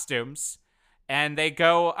costumes, and they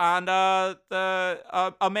go on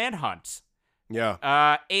a manhunt.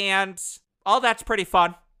 Yeah. And all that's pretty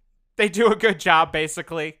fun. They do a good job,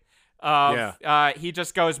 basically. He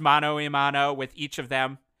just goes mano a mano with each of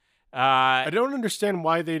them. I don't understand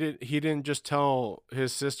why he didn't just tell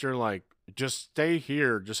his sister, like, just stay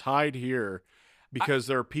here, just hide here, because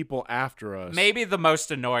there are people after us. Maybe the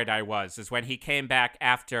most annoyed I was is when he came back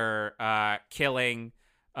after killing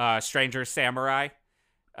Stranger Samurai.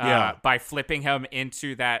 By flipping him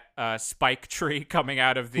into that spike tree coming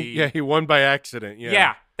out of the... Yeah, he won by accident,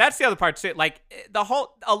 Yeah, that's the other part too. Like,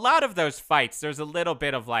 a lot of those fights, there's a little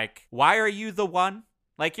bit of like, why are you the one?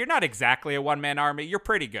 Like, you're not exactly a one-man army. You're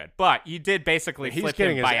pretty good, but you did basically flip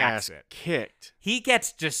him by accident. Kicked. He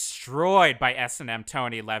gets destroyed by S&M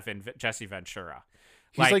Tony Levin, Jesse Ventura.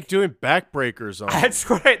 He's like doing backbreakers on him. That's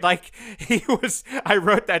right. Like, I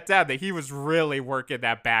wrote that down, that he was really working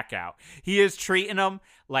that back out. He is treating him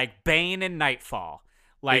like Bane in Nightfall.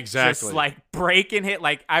 Like, exactly. Just like breaking hit.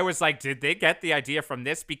 Like, I was like, did they get the idea from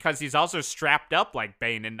this? Because he's also strapped up like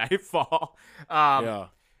Bane in Nightfall. Yeah.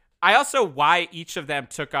 I also why each of them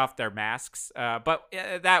took off their masks, but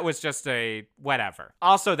that was just a whatever.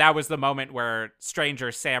 Also, that was the moment where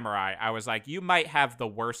Stranger Samurai, I was like, you might have the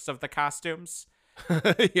worst of the costumes.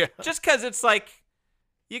 Yeah. Just because it's like,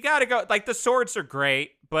 you gotta go, like, the swords are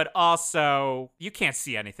great, but also you can't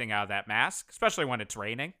see anything out of that mask, especially when it's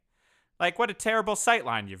raining. Like, what a terrible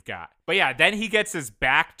sightline you've got. But yeah, then he gets his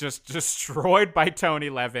back just destroyed by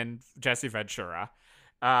Tony Levin, Jesse Ventura.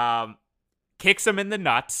 Kicks him in the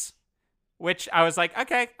nuts, which I was like,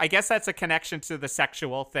 okay, I guess that's a connection to the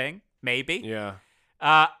sexual thing, maybe. Yeah.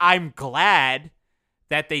 I'm glad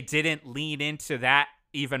that they didn't lean into that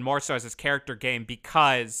even more so as his character game,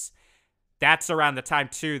 because that's around the time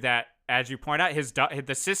too that, as you point out,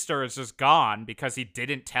 the sister is just gone because he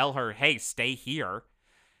didn't tell her, hey, stay here.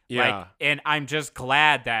 Yeah. Like, and I'm just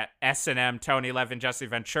glad that S&M Tony Levin, Jesse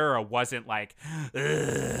Ventura wasn't like,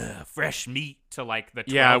 ugh, fresh meat to like the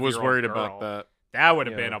 12-year-old Yeah, I was worried girl. about that. That would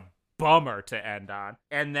have been a bummer to end on.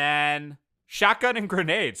 And then shotgun and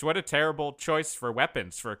grenades. What a terrible choice for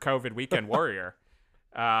weapons for a COVID weekend warrior.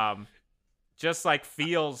 Just like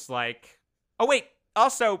feels like... Oh, wait.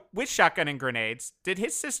 Also, with shotgun and grenades, did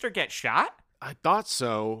his sister get shot? I thought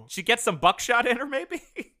so. She gets some buckshot in her, maybe?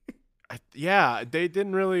 Yeah, they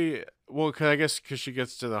didn't really... Well, I guess because she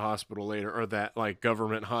gets to the hospital later, or that, like,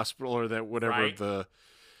 government hospital, or that whatever Right.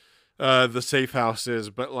 the safe house is.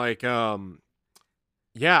 But, like,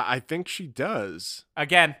 yeah, I think she does.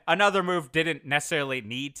 Again, another move didn't necessarily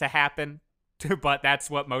need to happen, but that's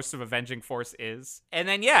what most of Avenging Force is. And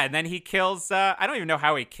then he kills, I don't even know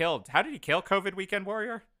how he killed. How did he kill COVID Weekend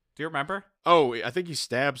Warrior? Do you remember? Oh, I think he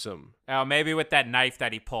stabs him. Oh, maybe with that knife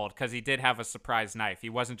that he pulled, because he did have a surprise knife. He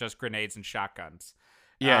wasn't just grenades and shotguns.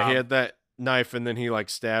 Yeah, he had that knife, and then he, like,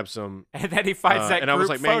 stabs him. And then he finds that and group I was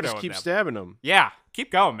like, man, photo just of keep them. stabbing him. Yeah,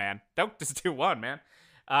 keep going, man. Don't just do one, man.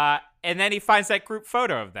 And then he finds that group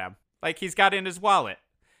photo of them. Like, he's got in his wallet.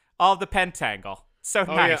 All the pentangle. So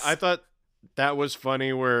Oh, nice. yeah, I thought that was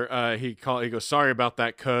funny where he goes, sorry about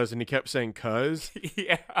that, cuz, and he kept saying cuz.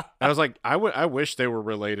 Yeah. I was like, I wish they were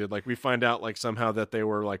related. Like, we find out, like, somehow that they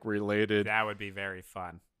were, like, related. That would be very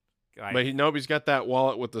fun. Like, But he's got that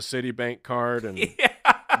wallet with the Citibank card and yeah.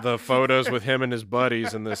 the photos with him and his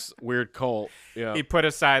buddies in this weird cult. Yeah. He put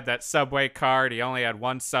aside that Subway card. He only had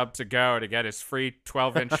one sub to go to get his free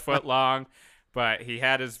 12-inch foot long, but he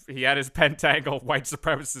had his pentangle white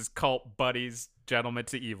supremacist cult buddies Gentleman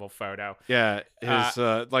to Evil photo. Yeah, his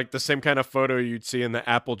like the same kind of photo you'd see in the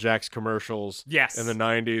Apple Jacks commercials. Yes. In the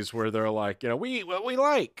 90s, where they're like, what we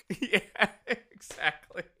like. Yeah,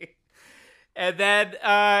 exactly. And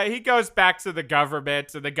then he goes back to the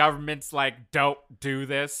government, and the government's like, don't do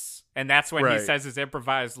this. And that's when he says his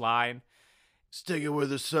improvised line. Stick it where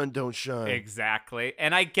the sun don't shine. Exactly.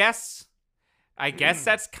 And I guess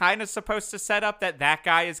that's kind of supposed to set up that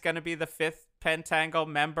guy is going to be the fifth Pentangle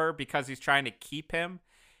member because he's trying to keep him.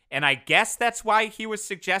 And I guess that's why he was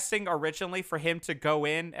suggesting originally for him to go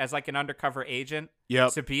in as like an undercover agent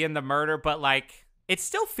to be in the murder. But like, it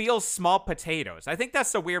still feels small potatoes. I think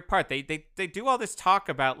that's the weird part. They do all this talk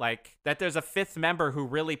about like that there's a fifth member who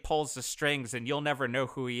really pulls the strings and you'll never know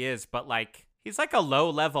who he is. But like, he's like a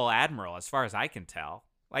low-level admiral as far as I can tell.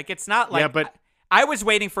 Like, it's not like... Yeah, but... I was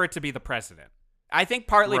waiting for it to be the president. I think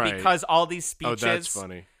partly because all these speeches... Oh, that's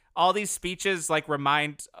funny. All these speeches, like,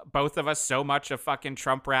 remind both of us so much of fucking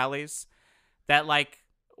Trump rallies that, like,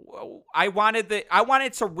 I wanted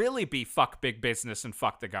to really be fuck big business and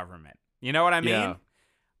fuck the government. You know what I mean? Yeah.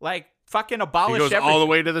 Like, fucking abolish everything. He goes all the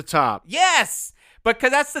way to the top. Yes!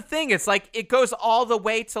 Because that's the thing. It's like, it goes all the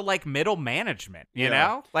way to, like, middle management, you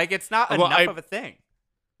know? Like, it's not enough of a thing.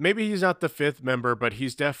 Maybe he's not the fifth member, but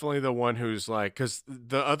he's definitely the one who's like, because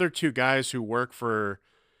the other two guys who work for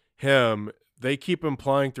him, they keep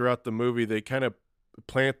implying throughout the movie, they kind of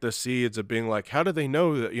plant the seeds of being like, how did they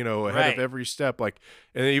know that, you know, ahead Right. of every step? Like,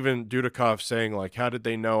 and even Dudikoff saying like, how did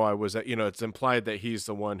they know I was at, you know, it's implied that he's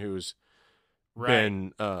the one who's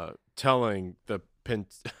been telling the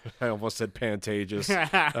I almost said Pantages.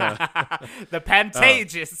 The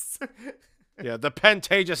Pantages. Yeah, the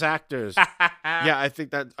Pantages actors. Yeah, I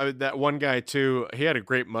think that that one guy too, he had a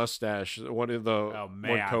great mustache. One of the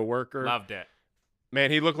one coworker. Loved it.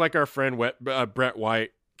 Man, he looked like our friend Brett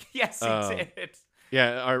White. Yes, he did.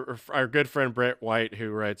 Yeah, our good friend Brett White,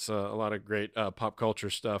 who writes a lot of great pop culture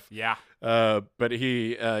stuff. Yeah. But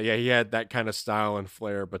he had that kind of style and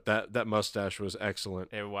flair. But that mustache was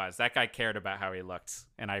excellent. It was. That guy cared about how he looked,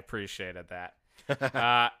 and I appreciated that.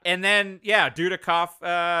 And then,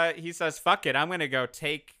 Dudikoff, he says, fuck it, I'm going to go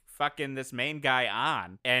take fucking this main guy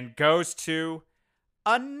on, and goes to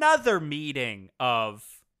another meeting of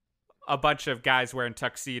a bunch of guys wearing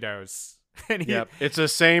tuxedos. And it's the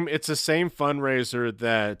same fundraiser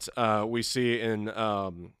that we see in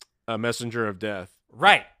A Messenger of Death.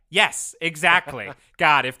 Right. Yes, exactly.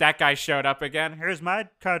 God, if that guy showed up again, here's my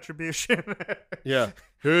contribution. Yeah.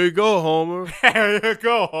 Here you go, Homer. Here you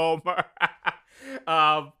go, Homer.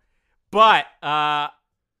 But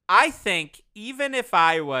I think even if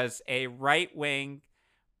I was a right-wing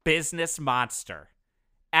business monster,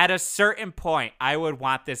 at a certain point, I would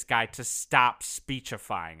want this guy to stop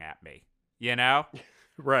speechifying at me, you know?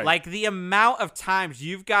 Right. Like, the amount of times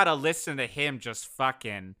you've got to listen to him just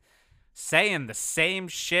fucking saying the same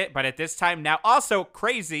shit, but at this time now, also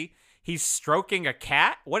crazy, he's stroking a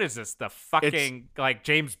cat? What is this, the fucking, like,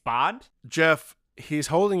 James Bond? Geoff, he's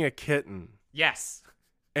holding a kitten. Yes.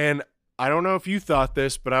 And I don't know if you thought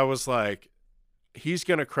this, but I was like, he's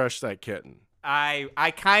going to crush that kitten.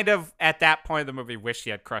 I kind of, at that point of the movie, wish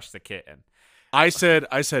he had crushed the kitten. I said,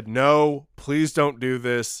 no, please don't do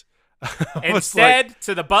this. Instead,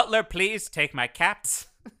 to the butler, please take my cat.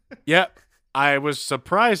 Yep. I was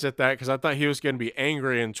surprised at that because I thought he was going to be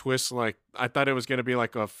angry and twist. Like, I thought it was going to be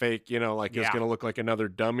like a fake, you know, like it was going to look like another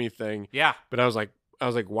dummy thing. Yeah. But I was like,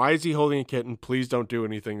 why is he holding a kitten? Please don't do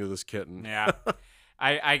anything to this kitten. Yeah.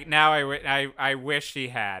 I wish he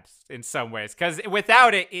had in some ways, because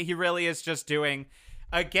without it, he really is just doing,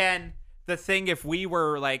 again, the thing. If we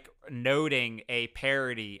were like noting a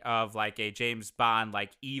parody of like a James Bond, like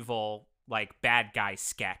evil, like bad guy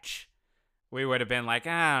sketch, we would have been like,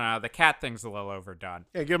 I don't know, the cat thing's a little overdone.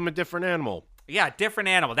 Yeah, give him a different animal. Yeah, different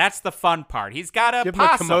animal. That's the fun part. He's got a give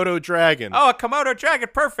possum. him a Komodo dragon. Oh, a Komodo dragon.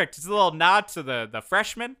 Perfect. It's a little nod to the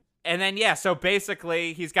freshman. And then, so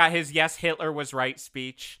basically, he's got his "Yes, Hitler was right"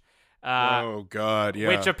 speech. Oh, God, yeah.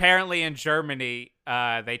 Which apparently in Germany,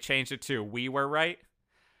 they changed it to "We were right."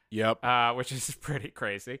 Yep. Which is pretty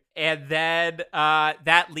crazy. And then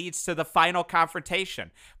that leads to the final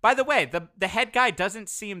confrontation. By the way, the head guy doesn't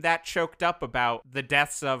seem that choked up about the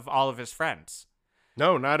deaths of all of his friends.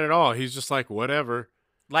 No, not at all. He's just like, whatever.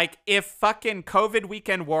 Like, if fucking COVID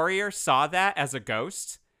Weekend Warrior saw that as a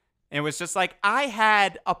ghost, and was just like, I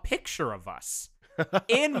had a picture of us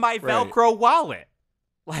in my Velcro wallet.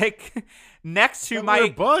 Like, next to my...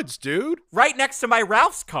 We're buds, dude. Right next to my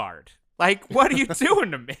Ralph's card. Like, what are you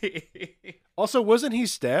doing to me? Also, wasn't he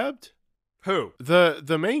stabbed? Who?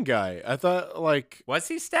 The main guy. I thought, like... Was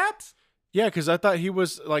he stabbed? Yeah, because I thought he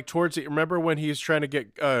was, like, towards the... Remember when he was trying to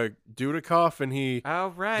get Dudikoff and he...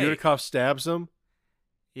 Oh, right. Dudikoff stabs him?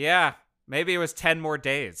 Yeah. Maybe it was 10 more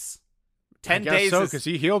days. 10 I guess days so, because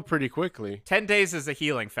he healed pretty quickly. 10 days is a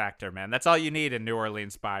healing factor, man. That's all you need in New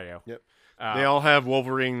Orleans bio. Yep. They all have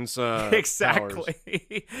Wolverine's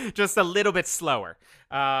exactly. Just a little bit slower.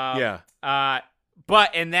 Yeah.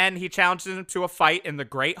 And then he challenges him to a fight in the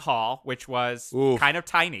Great Hall, which was kind of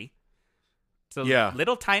tiny. It's a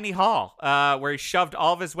little tiny hall where he shoved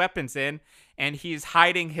all of his weapons in, and he's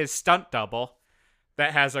hiding his stunt double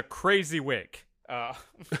that has a crazy wig.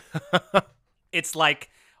 It's like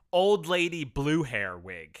old lady blue hair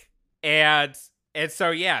wig. And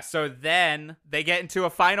so then they get into a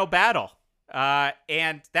final battle.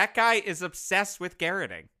 And that guy is obsessed with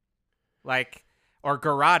garroting. Like, or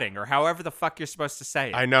garroting, or however the fuck you're supposed to say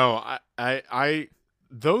it. I know. I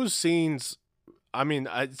those scenes, I mean,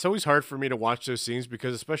 it's always hard for me to watch those scenes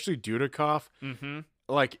because especially Dudikoff,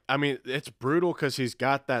 like, I mean, it's brutal because he's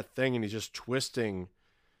got that thing and he's just twisting.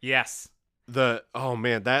 Yes. Oh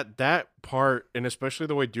man, that part, and especially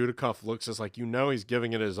the way Dudikoff looks, is like, you know, he's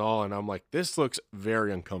giving it his all, and I'm like, this looks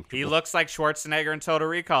very uncomfortable. He looks like Schwarzenegger in Total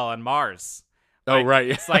Recall on Mars. Oh, right.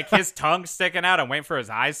 It's like his tongue sticking out. I'm waiting for his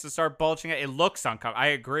eyes to start bulging. It looks uncomfortable. I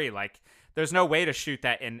agree. Like, there's no way to shoot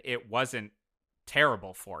that, and it wasn't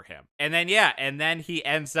terrible for him. And then, and then he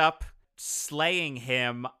ends up slaying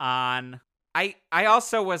him on I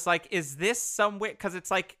also was like, is this somewhere? Because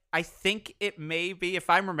it's like, I think it may be, if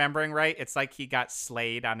I'm remembering right, it's like he got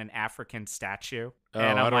slayed on an African statue. Oh,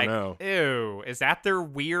 And I'm I don't like, know. ew, is that their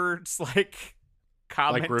weird, like,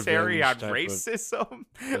 commentary on revenge type of- racism?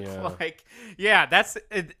 Yeah. Like, yeah, that's,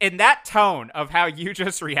 in that tone of how you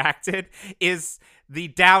just reacted is the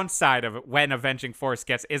downside of it when Avenging Force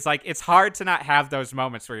gets, is like, it's hard to not have those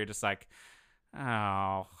moments where you're just like,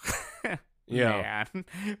 oh. Yeah. Man,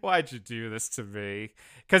 why'd you do this to me?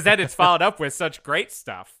 Because then it's followed up with such great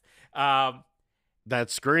stuff. That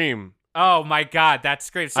scream. Oh my God, that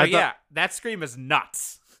scream. So I thought- yeah, that scream is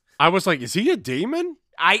nuts. I was like, is he a demon?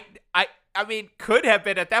 I mean, could have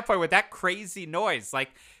been at that point with that crazy noise. Like,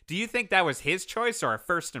 do you think that was his choice or a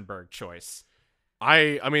Furstenberg choice?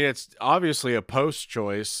 I mean, it's obviously a post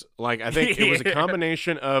choice. Like, I think it was a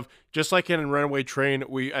combination of, just like in Runaway Train,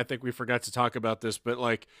 I think we forgot to talk about this, but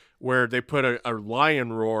like where they put a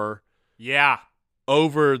lion roar Yeah,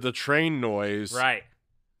 over the train noise right.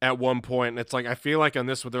 at one point. And it's like, I feel like on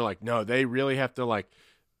this one, they're like, no, they really have to like,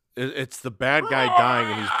 it's the bad guy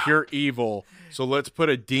dying and he's pure evil. So let's put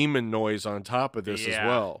a demon noise on top of this as Yeah.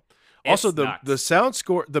 well. It's Also, nuts. the sound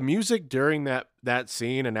score, the music during that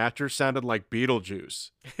scene and after sounded like Beetlejuice.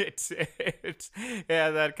 It's yeah,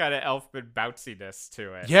 that kind of Elfman bounciness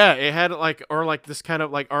to it. Yeah, it had like, or like this kind of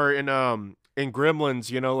like, or in Gremlins,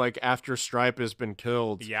 you know, like after Stripe has been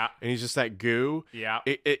killed, Yeah, and he's just that goo. yeah,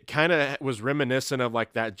 It kind of was reminiscent of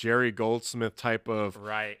like that Jerry Goldsmith type of.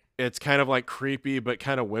 right. It's kind of like creepy but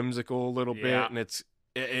kind of whimsical a little Yeah. bit, and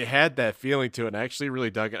it had that feeling to it. And I actually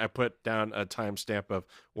really dug it. I put down a timestamp of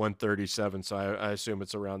 1:37, so I assume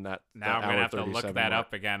it's around that. Now I'm that gonna hour have to look 37 that mark.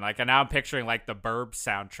 up again. Like, and now I'm picturing like the Burb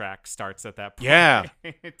soundtrack starts at that point. Yeah.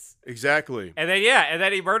 It's, Exactly. and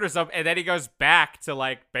then he murders him, and then he goes back to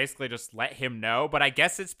like basically just let him know. But I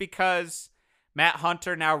guess it's because Matt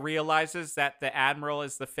Hunter now realizes that the Admiral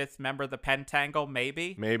is the fifth member of the Pentangle,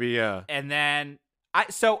 maybe. Maybe, yeah. And then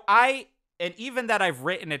and even that I've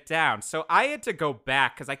written it down. So I had to go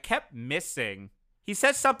back because I kept missing. He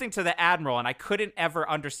says something to the Admiral, and I couldn't ever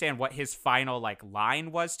understand what his final like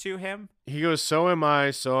line was to him. He goes, "So am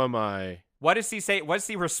I, so am I." What does he say? What's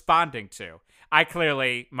he responding to? I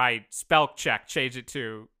clearly, my spell check changed it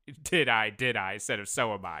to did I, instead of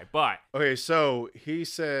so am I. But Okay, so he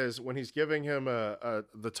says when he's giving him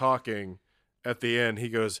the talking at the end, he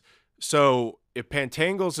goes, "So if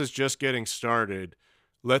Pantangles is just getting started,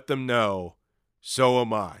 let them know, so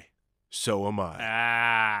am I. So am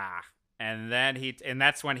I." and then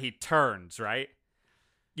that's when he turns, right?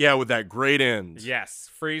 Yeah, with that great end. Yes.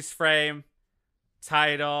 Freeze frame,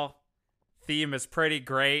 title, theme is pretty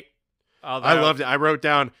great. Although, I loved it. I wrote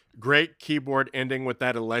down great keyboard ending with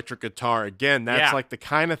that electric guitar. Again, that's Yeah. like the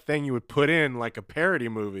kind of thing you would put in like a parody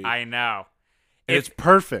movie. I know. And it's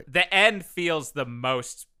perfect. The end feels the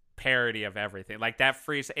most parody of everything. Like that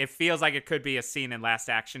freeze, it feels like it could be a scene in Last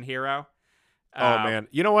Action Hero. Oh man,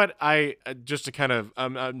 you know what? I just to kind of,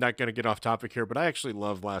 I'm not going to get off topic here, but I actually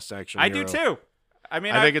love Last Action I Hero. do too. I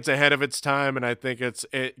mean, I think it's ahead of its time, and I think I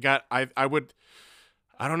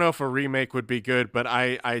don't know if a remake would be good, but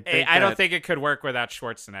I don't think it could work without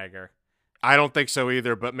Schwarzenegger. I don't think so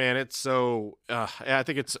either. But man, it's so I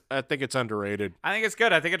think it's underrated. I think it's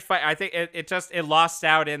good. I think it's fine. I think it lost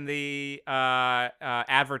out in the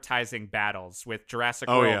advertising battles with Jurassic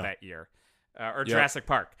World that year, or Jurassic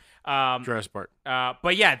Park. Jurassic Park.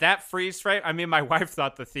 But yeah, that freeze frame. I mean, my wife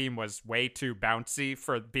thought the theme was way too bouncy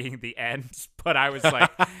for being the end, but I was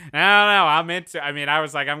like, I don't know. I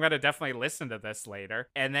was like, I'm gonna definitely listen to this later.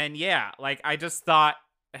 And then yeah, like I just thought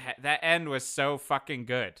that end was so fucking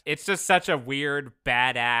good. It's just such a weird,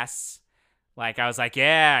 badass. Like I was like,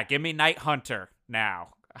 yeah, give me Night Hunter now.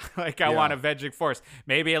 Like I want Avenging Force.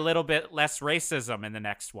 Maybe a little bit less racism in the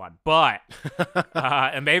next one, but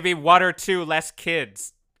and maybe one or two less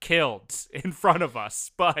kids killed in front of us,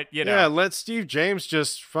 but you know. Yeah, let Steve James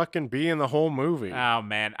just fucking be in the whole movie. Oh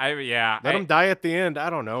man, let him die at the end. I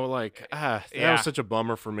don't know, like that was such a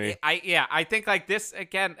bummer for me. I think like this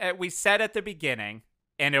again. We said at the beginning,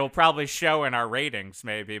 and it will probably show in our ratings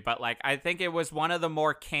maybe, but like I think it was one of the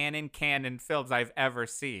more canon films I've ever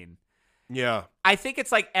seen. Yeah, I think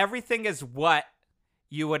it's like everything is what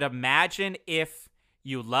you would imagine if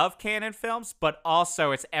you love canon films, but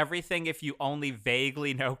also it's everything if you only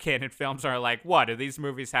vaguely know canon films are like, what, do these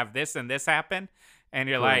movies have this and this happen? And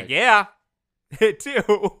you're like, yeah, it do.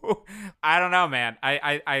 I don't know, man.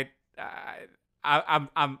 I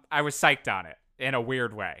was psyched on it in a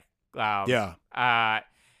weird way.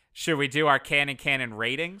 Should we do our canon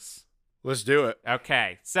ratings? let's do it.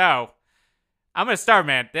 Okay, so I'm gonna start,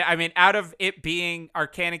 man. I mean, out of it being our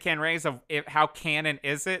canon ratings of how canon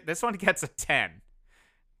is it, this one gets a 10.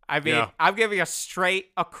 I mean, I'm giving a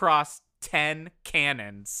straight across 10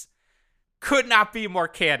 cannons. Could not be more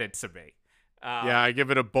canon to me. I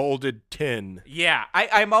give it a bolded 10. Yeah,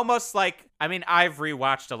 I'm almost like, I mean, I've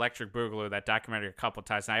rewatched Electric Boogaloo, that documentary, a couple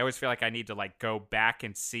times, and I always feel like I need to like go back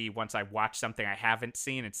and see once I watch something I haven't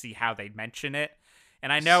seen and see how they mention it.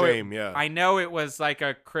 And I know I know it was like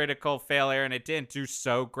a critical failure and it didn't do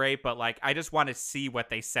so great, but like I just want to see what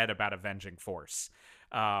they said about Avenging Force.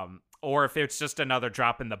 Or if it's just another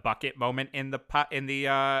drop in the bucket moment in the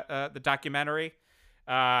documentary.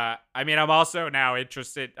 I mean, I'm also now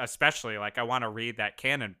interested, especially like I want to read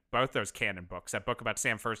both those canon books, that book about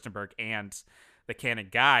Sam Furstenberg and the Canon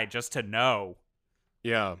Guide, just to know,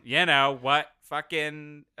 what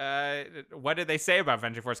fucking, what did they say about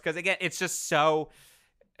Avenging Force? Because again, it's just so,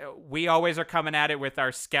 we always are coming at it with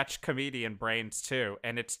our sketch comedian brains too,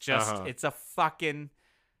 and it's just, it's a fucking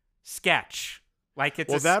sketch. Like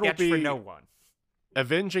it's a sketch for no one.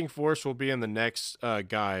 Avenging Force will be in the next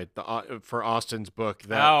guide for Austin's book.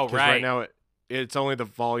 Right now it's only the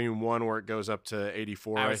volume 1 where it goes up to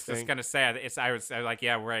 84. I was just gonna say I was like,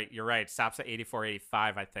 yeah, right, you're right. It stops at 84,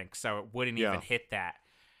 85, I think. So it wouldn't even hit that.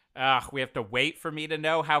 We have to wait for me to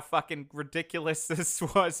know how fucking ridiculous this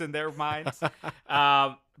was in their minds.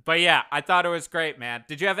 But yeah, I thought it was great, man.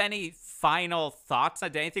 Did you have any final thoughts?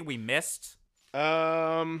 Anything we missed?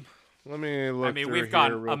 Let me look. I mean, we've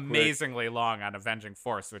gone amazingly long on Avenging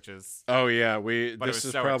Force, which is. Oh yeah, this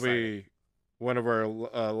is so probably one of our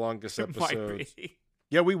longest episodes.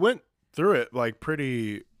 Yeah, we went through it like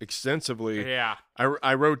pretty extensively. Yeah.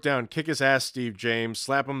 I wrote down, kick his ass, Steve James,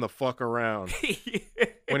 slap him the fuck around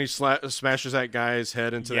when he smashes that guy's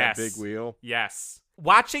head into that big wheel. Yes.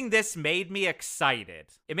 Watching this made me excited.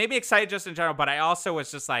 It made me excited just in general, but I also was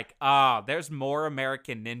just like, there's more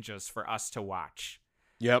American Ninjas for us to watch.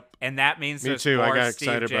 Yep. And that means there's too. more I got Steve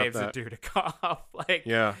excited James about and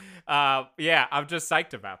Dudikoff. Yeah, I'm just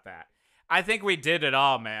psyched about that. I think we did it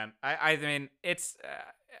all, man. I mean, it's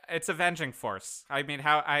Avenging Force. I mean,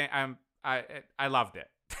 I loved it.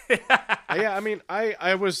 Yeah, I mean,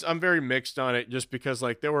 I'm very mixed on it just because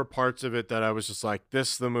like there were parts of it that I was just like,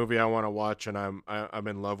 this is the movie I want to watch and I'm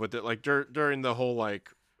in love with it. Like during the whole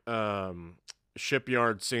like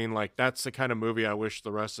shipyard scene, like that's the kind of movie I wish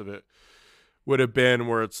the rest of it would have been,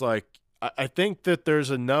 where it's like I think that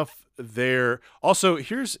there's enough there. Also,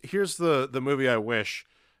 here's the movie I wish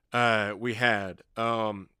we had,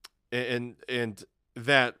 and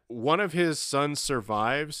that one of his sons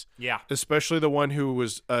survives. Yeah, especially the one who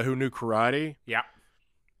knew karate. Yeah,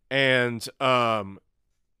 and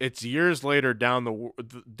it's years later down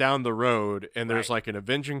the road, and there's like an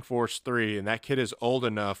Avenging Force 3, and that kid is old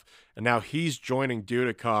enough, and now he's joining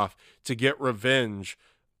Dudikoff to get revenge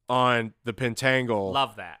on the Pentangle.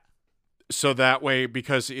 Love that. So that way,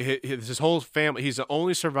 because his whole family, he's the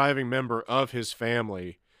only surviving member of his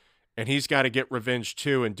family, and he's got to get revenge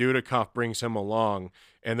too, and Dudikoff brings him along,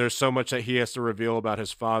 and there's so much that he has to reveal about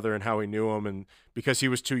his father and how he knew him, and because he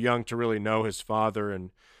was too young to really know his father,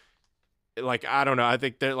 and like, I don't know, I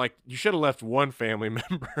think that like you should have left one family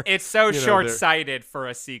member. It's so short-sighted for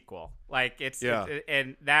a sequel. Like it's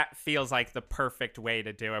and that feels like the perfect way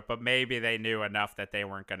to do it, but maybe they knew enough that they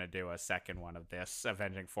weren't going to do a second one of this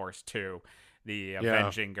Avenging Force 2, the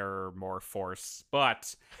Avenging or more Force.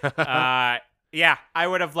 But yeah, I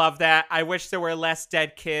would have loved that. I wish there were less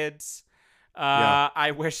dead kids.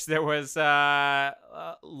 I wish there was less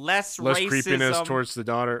racism. Creepiness towards the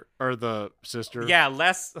daughter or the sister. Yeah,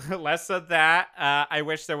 less of that. I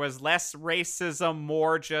wish there was less racism,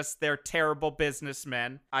 more just they're terrible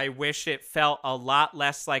businessmen. I wish it felt a lot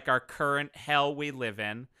less like our current hell we live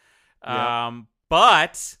in.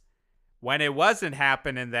 But when it wasn't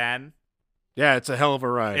happening then, yeah, it's a hell of a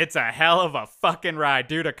ride. It's a hell of a fucking ride.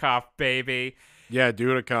 Dudikoff, baby. Yeah,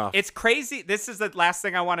 Dudikoff. It's crazy. This is the last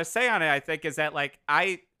thing I want to say on it, I think, is that like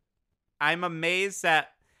I'm amazed that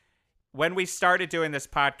when we started doing this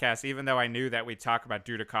podcast, even though I knew that we'd talk about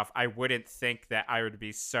Dudikoff, I wouldn't think that I would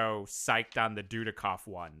be so psyched on the Dudikoff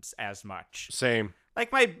ones as much. Same.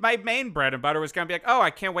 Like my main bread and butter was going to be like, oh,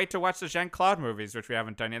 I can't wait to watch the Jean-Claude movies, which we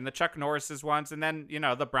haven't done yet, and the Chuck Norris's ones, and then,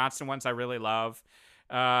 the Bronson ones I really love.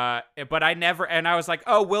 But I never, and I was like,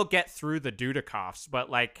 oh, we'll get through the Dudikoffs, but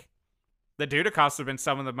like, the Dudikoffs have been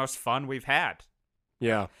some of the most fun we've had.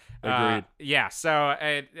 Yeah, agreed. Yeah, so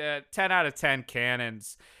 10 out of 10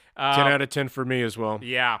 cannons. 10 out of 10 for me as well.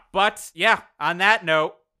 Yeah, but yeah, on that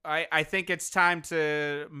note, I think it's time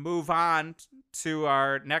to move on to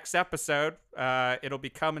our next episode. It'll be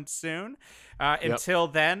coming soon. Until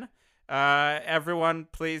then, everyone,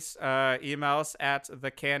 please email us at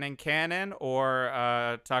the Canon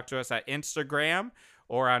or talk to us at Instagram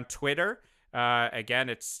or on Twitter. Again,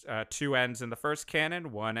 it's 2 N's in the first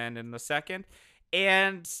canon, 1 N in the second.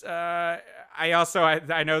 And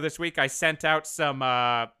I know this week I sent out some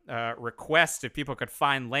requests if people could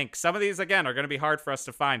find links. Some of these, again, are going to be hard for us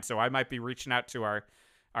to find, so I might be reaching out to our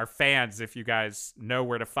fans if you guys know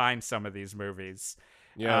where to find some of these movies.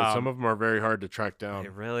 Yeah, some of them are very hard to track down. They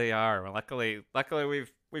really are. Well, luckily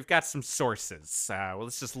we've got some sources. Well,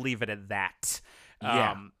 let's just leave it at that.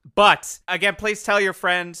 Yeah. But again, please tell your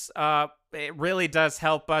friends. It really does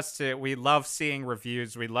help us we love seeing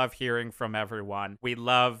reviews. We love hearing from everyone. We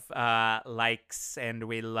love likes and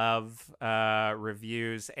we love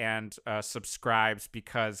reviews and subscribes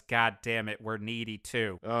because, god damn it, we're needy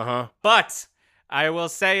too. Uh-huh. But I will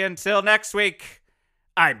say until next week,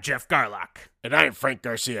 I'm Geoff Garlock. And I'm Frank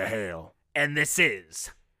Garcia Hale. And this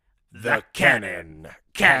is The Canon.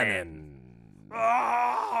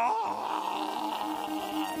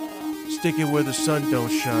 Stick it where the sun don't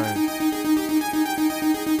shine.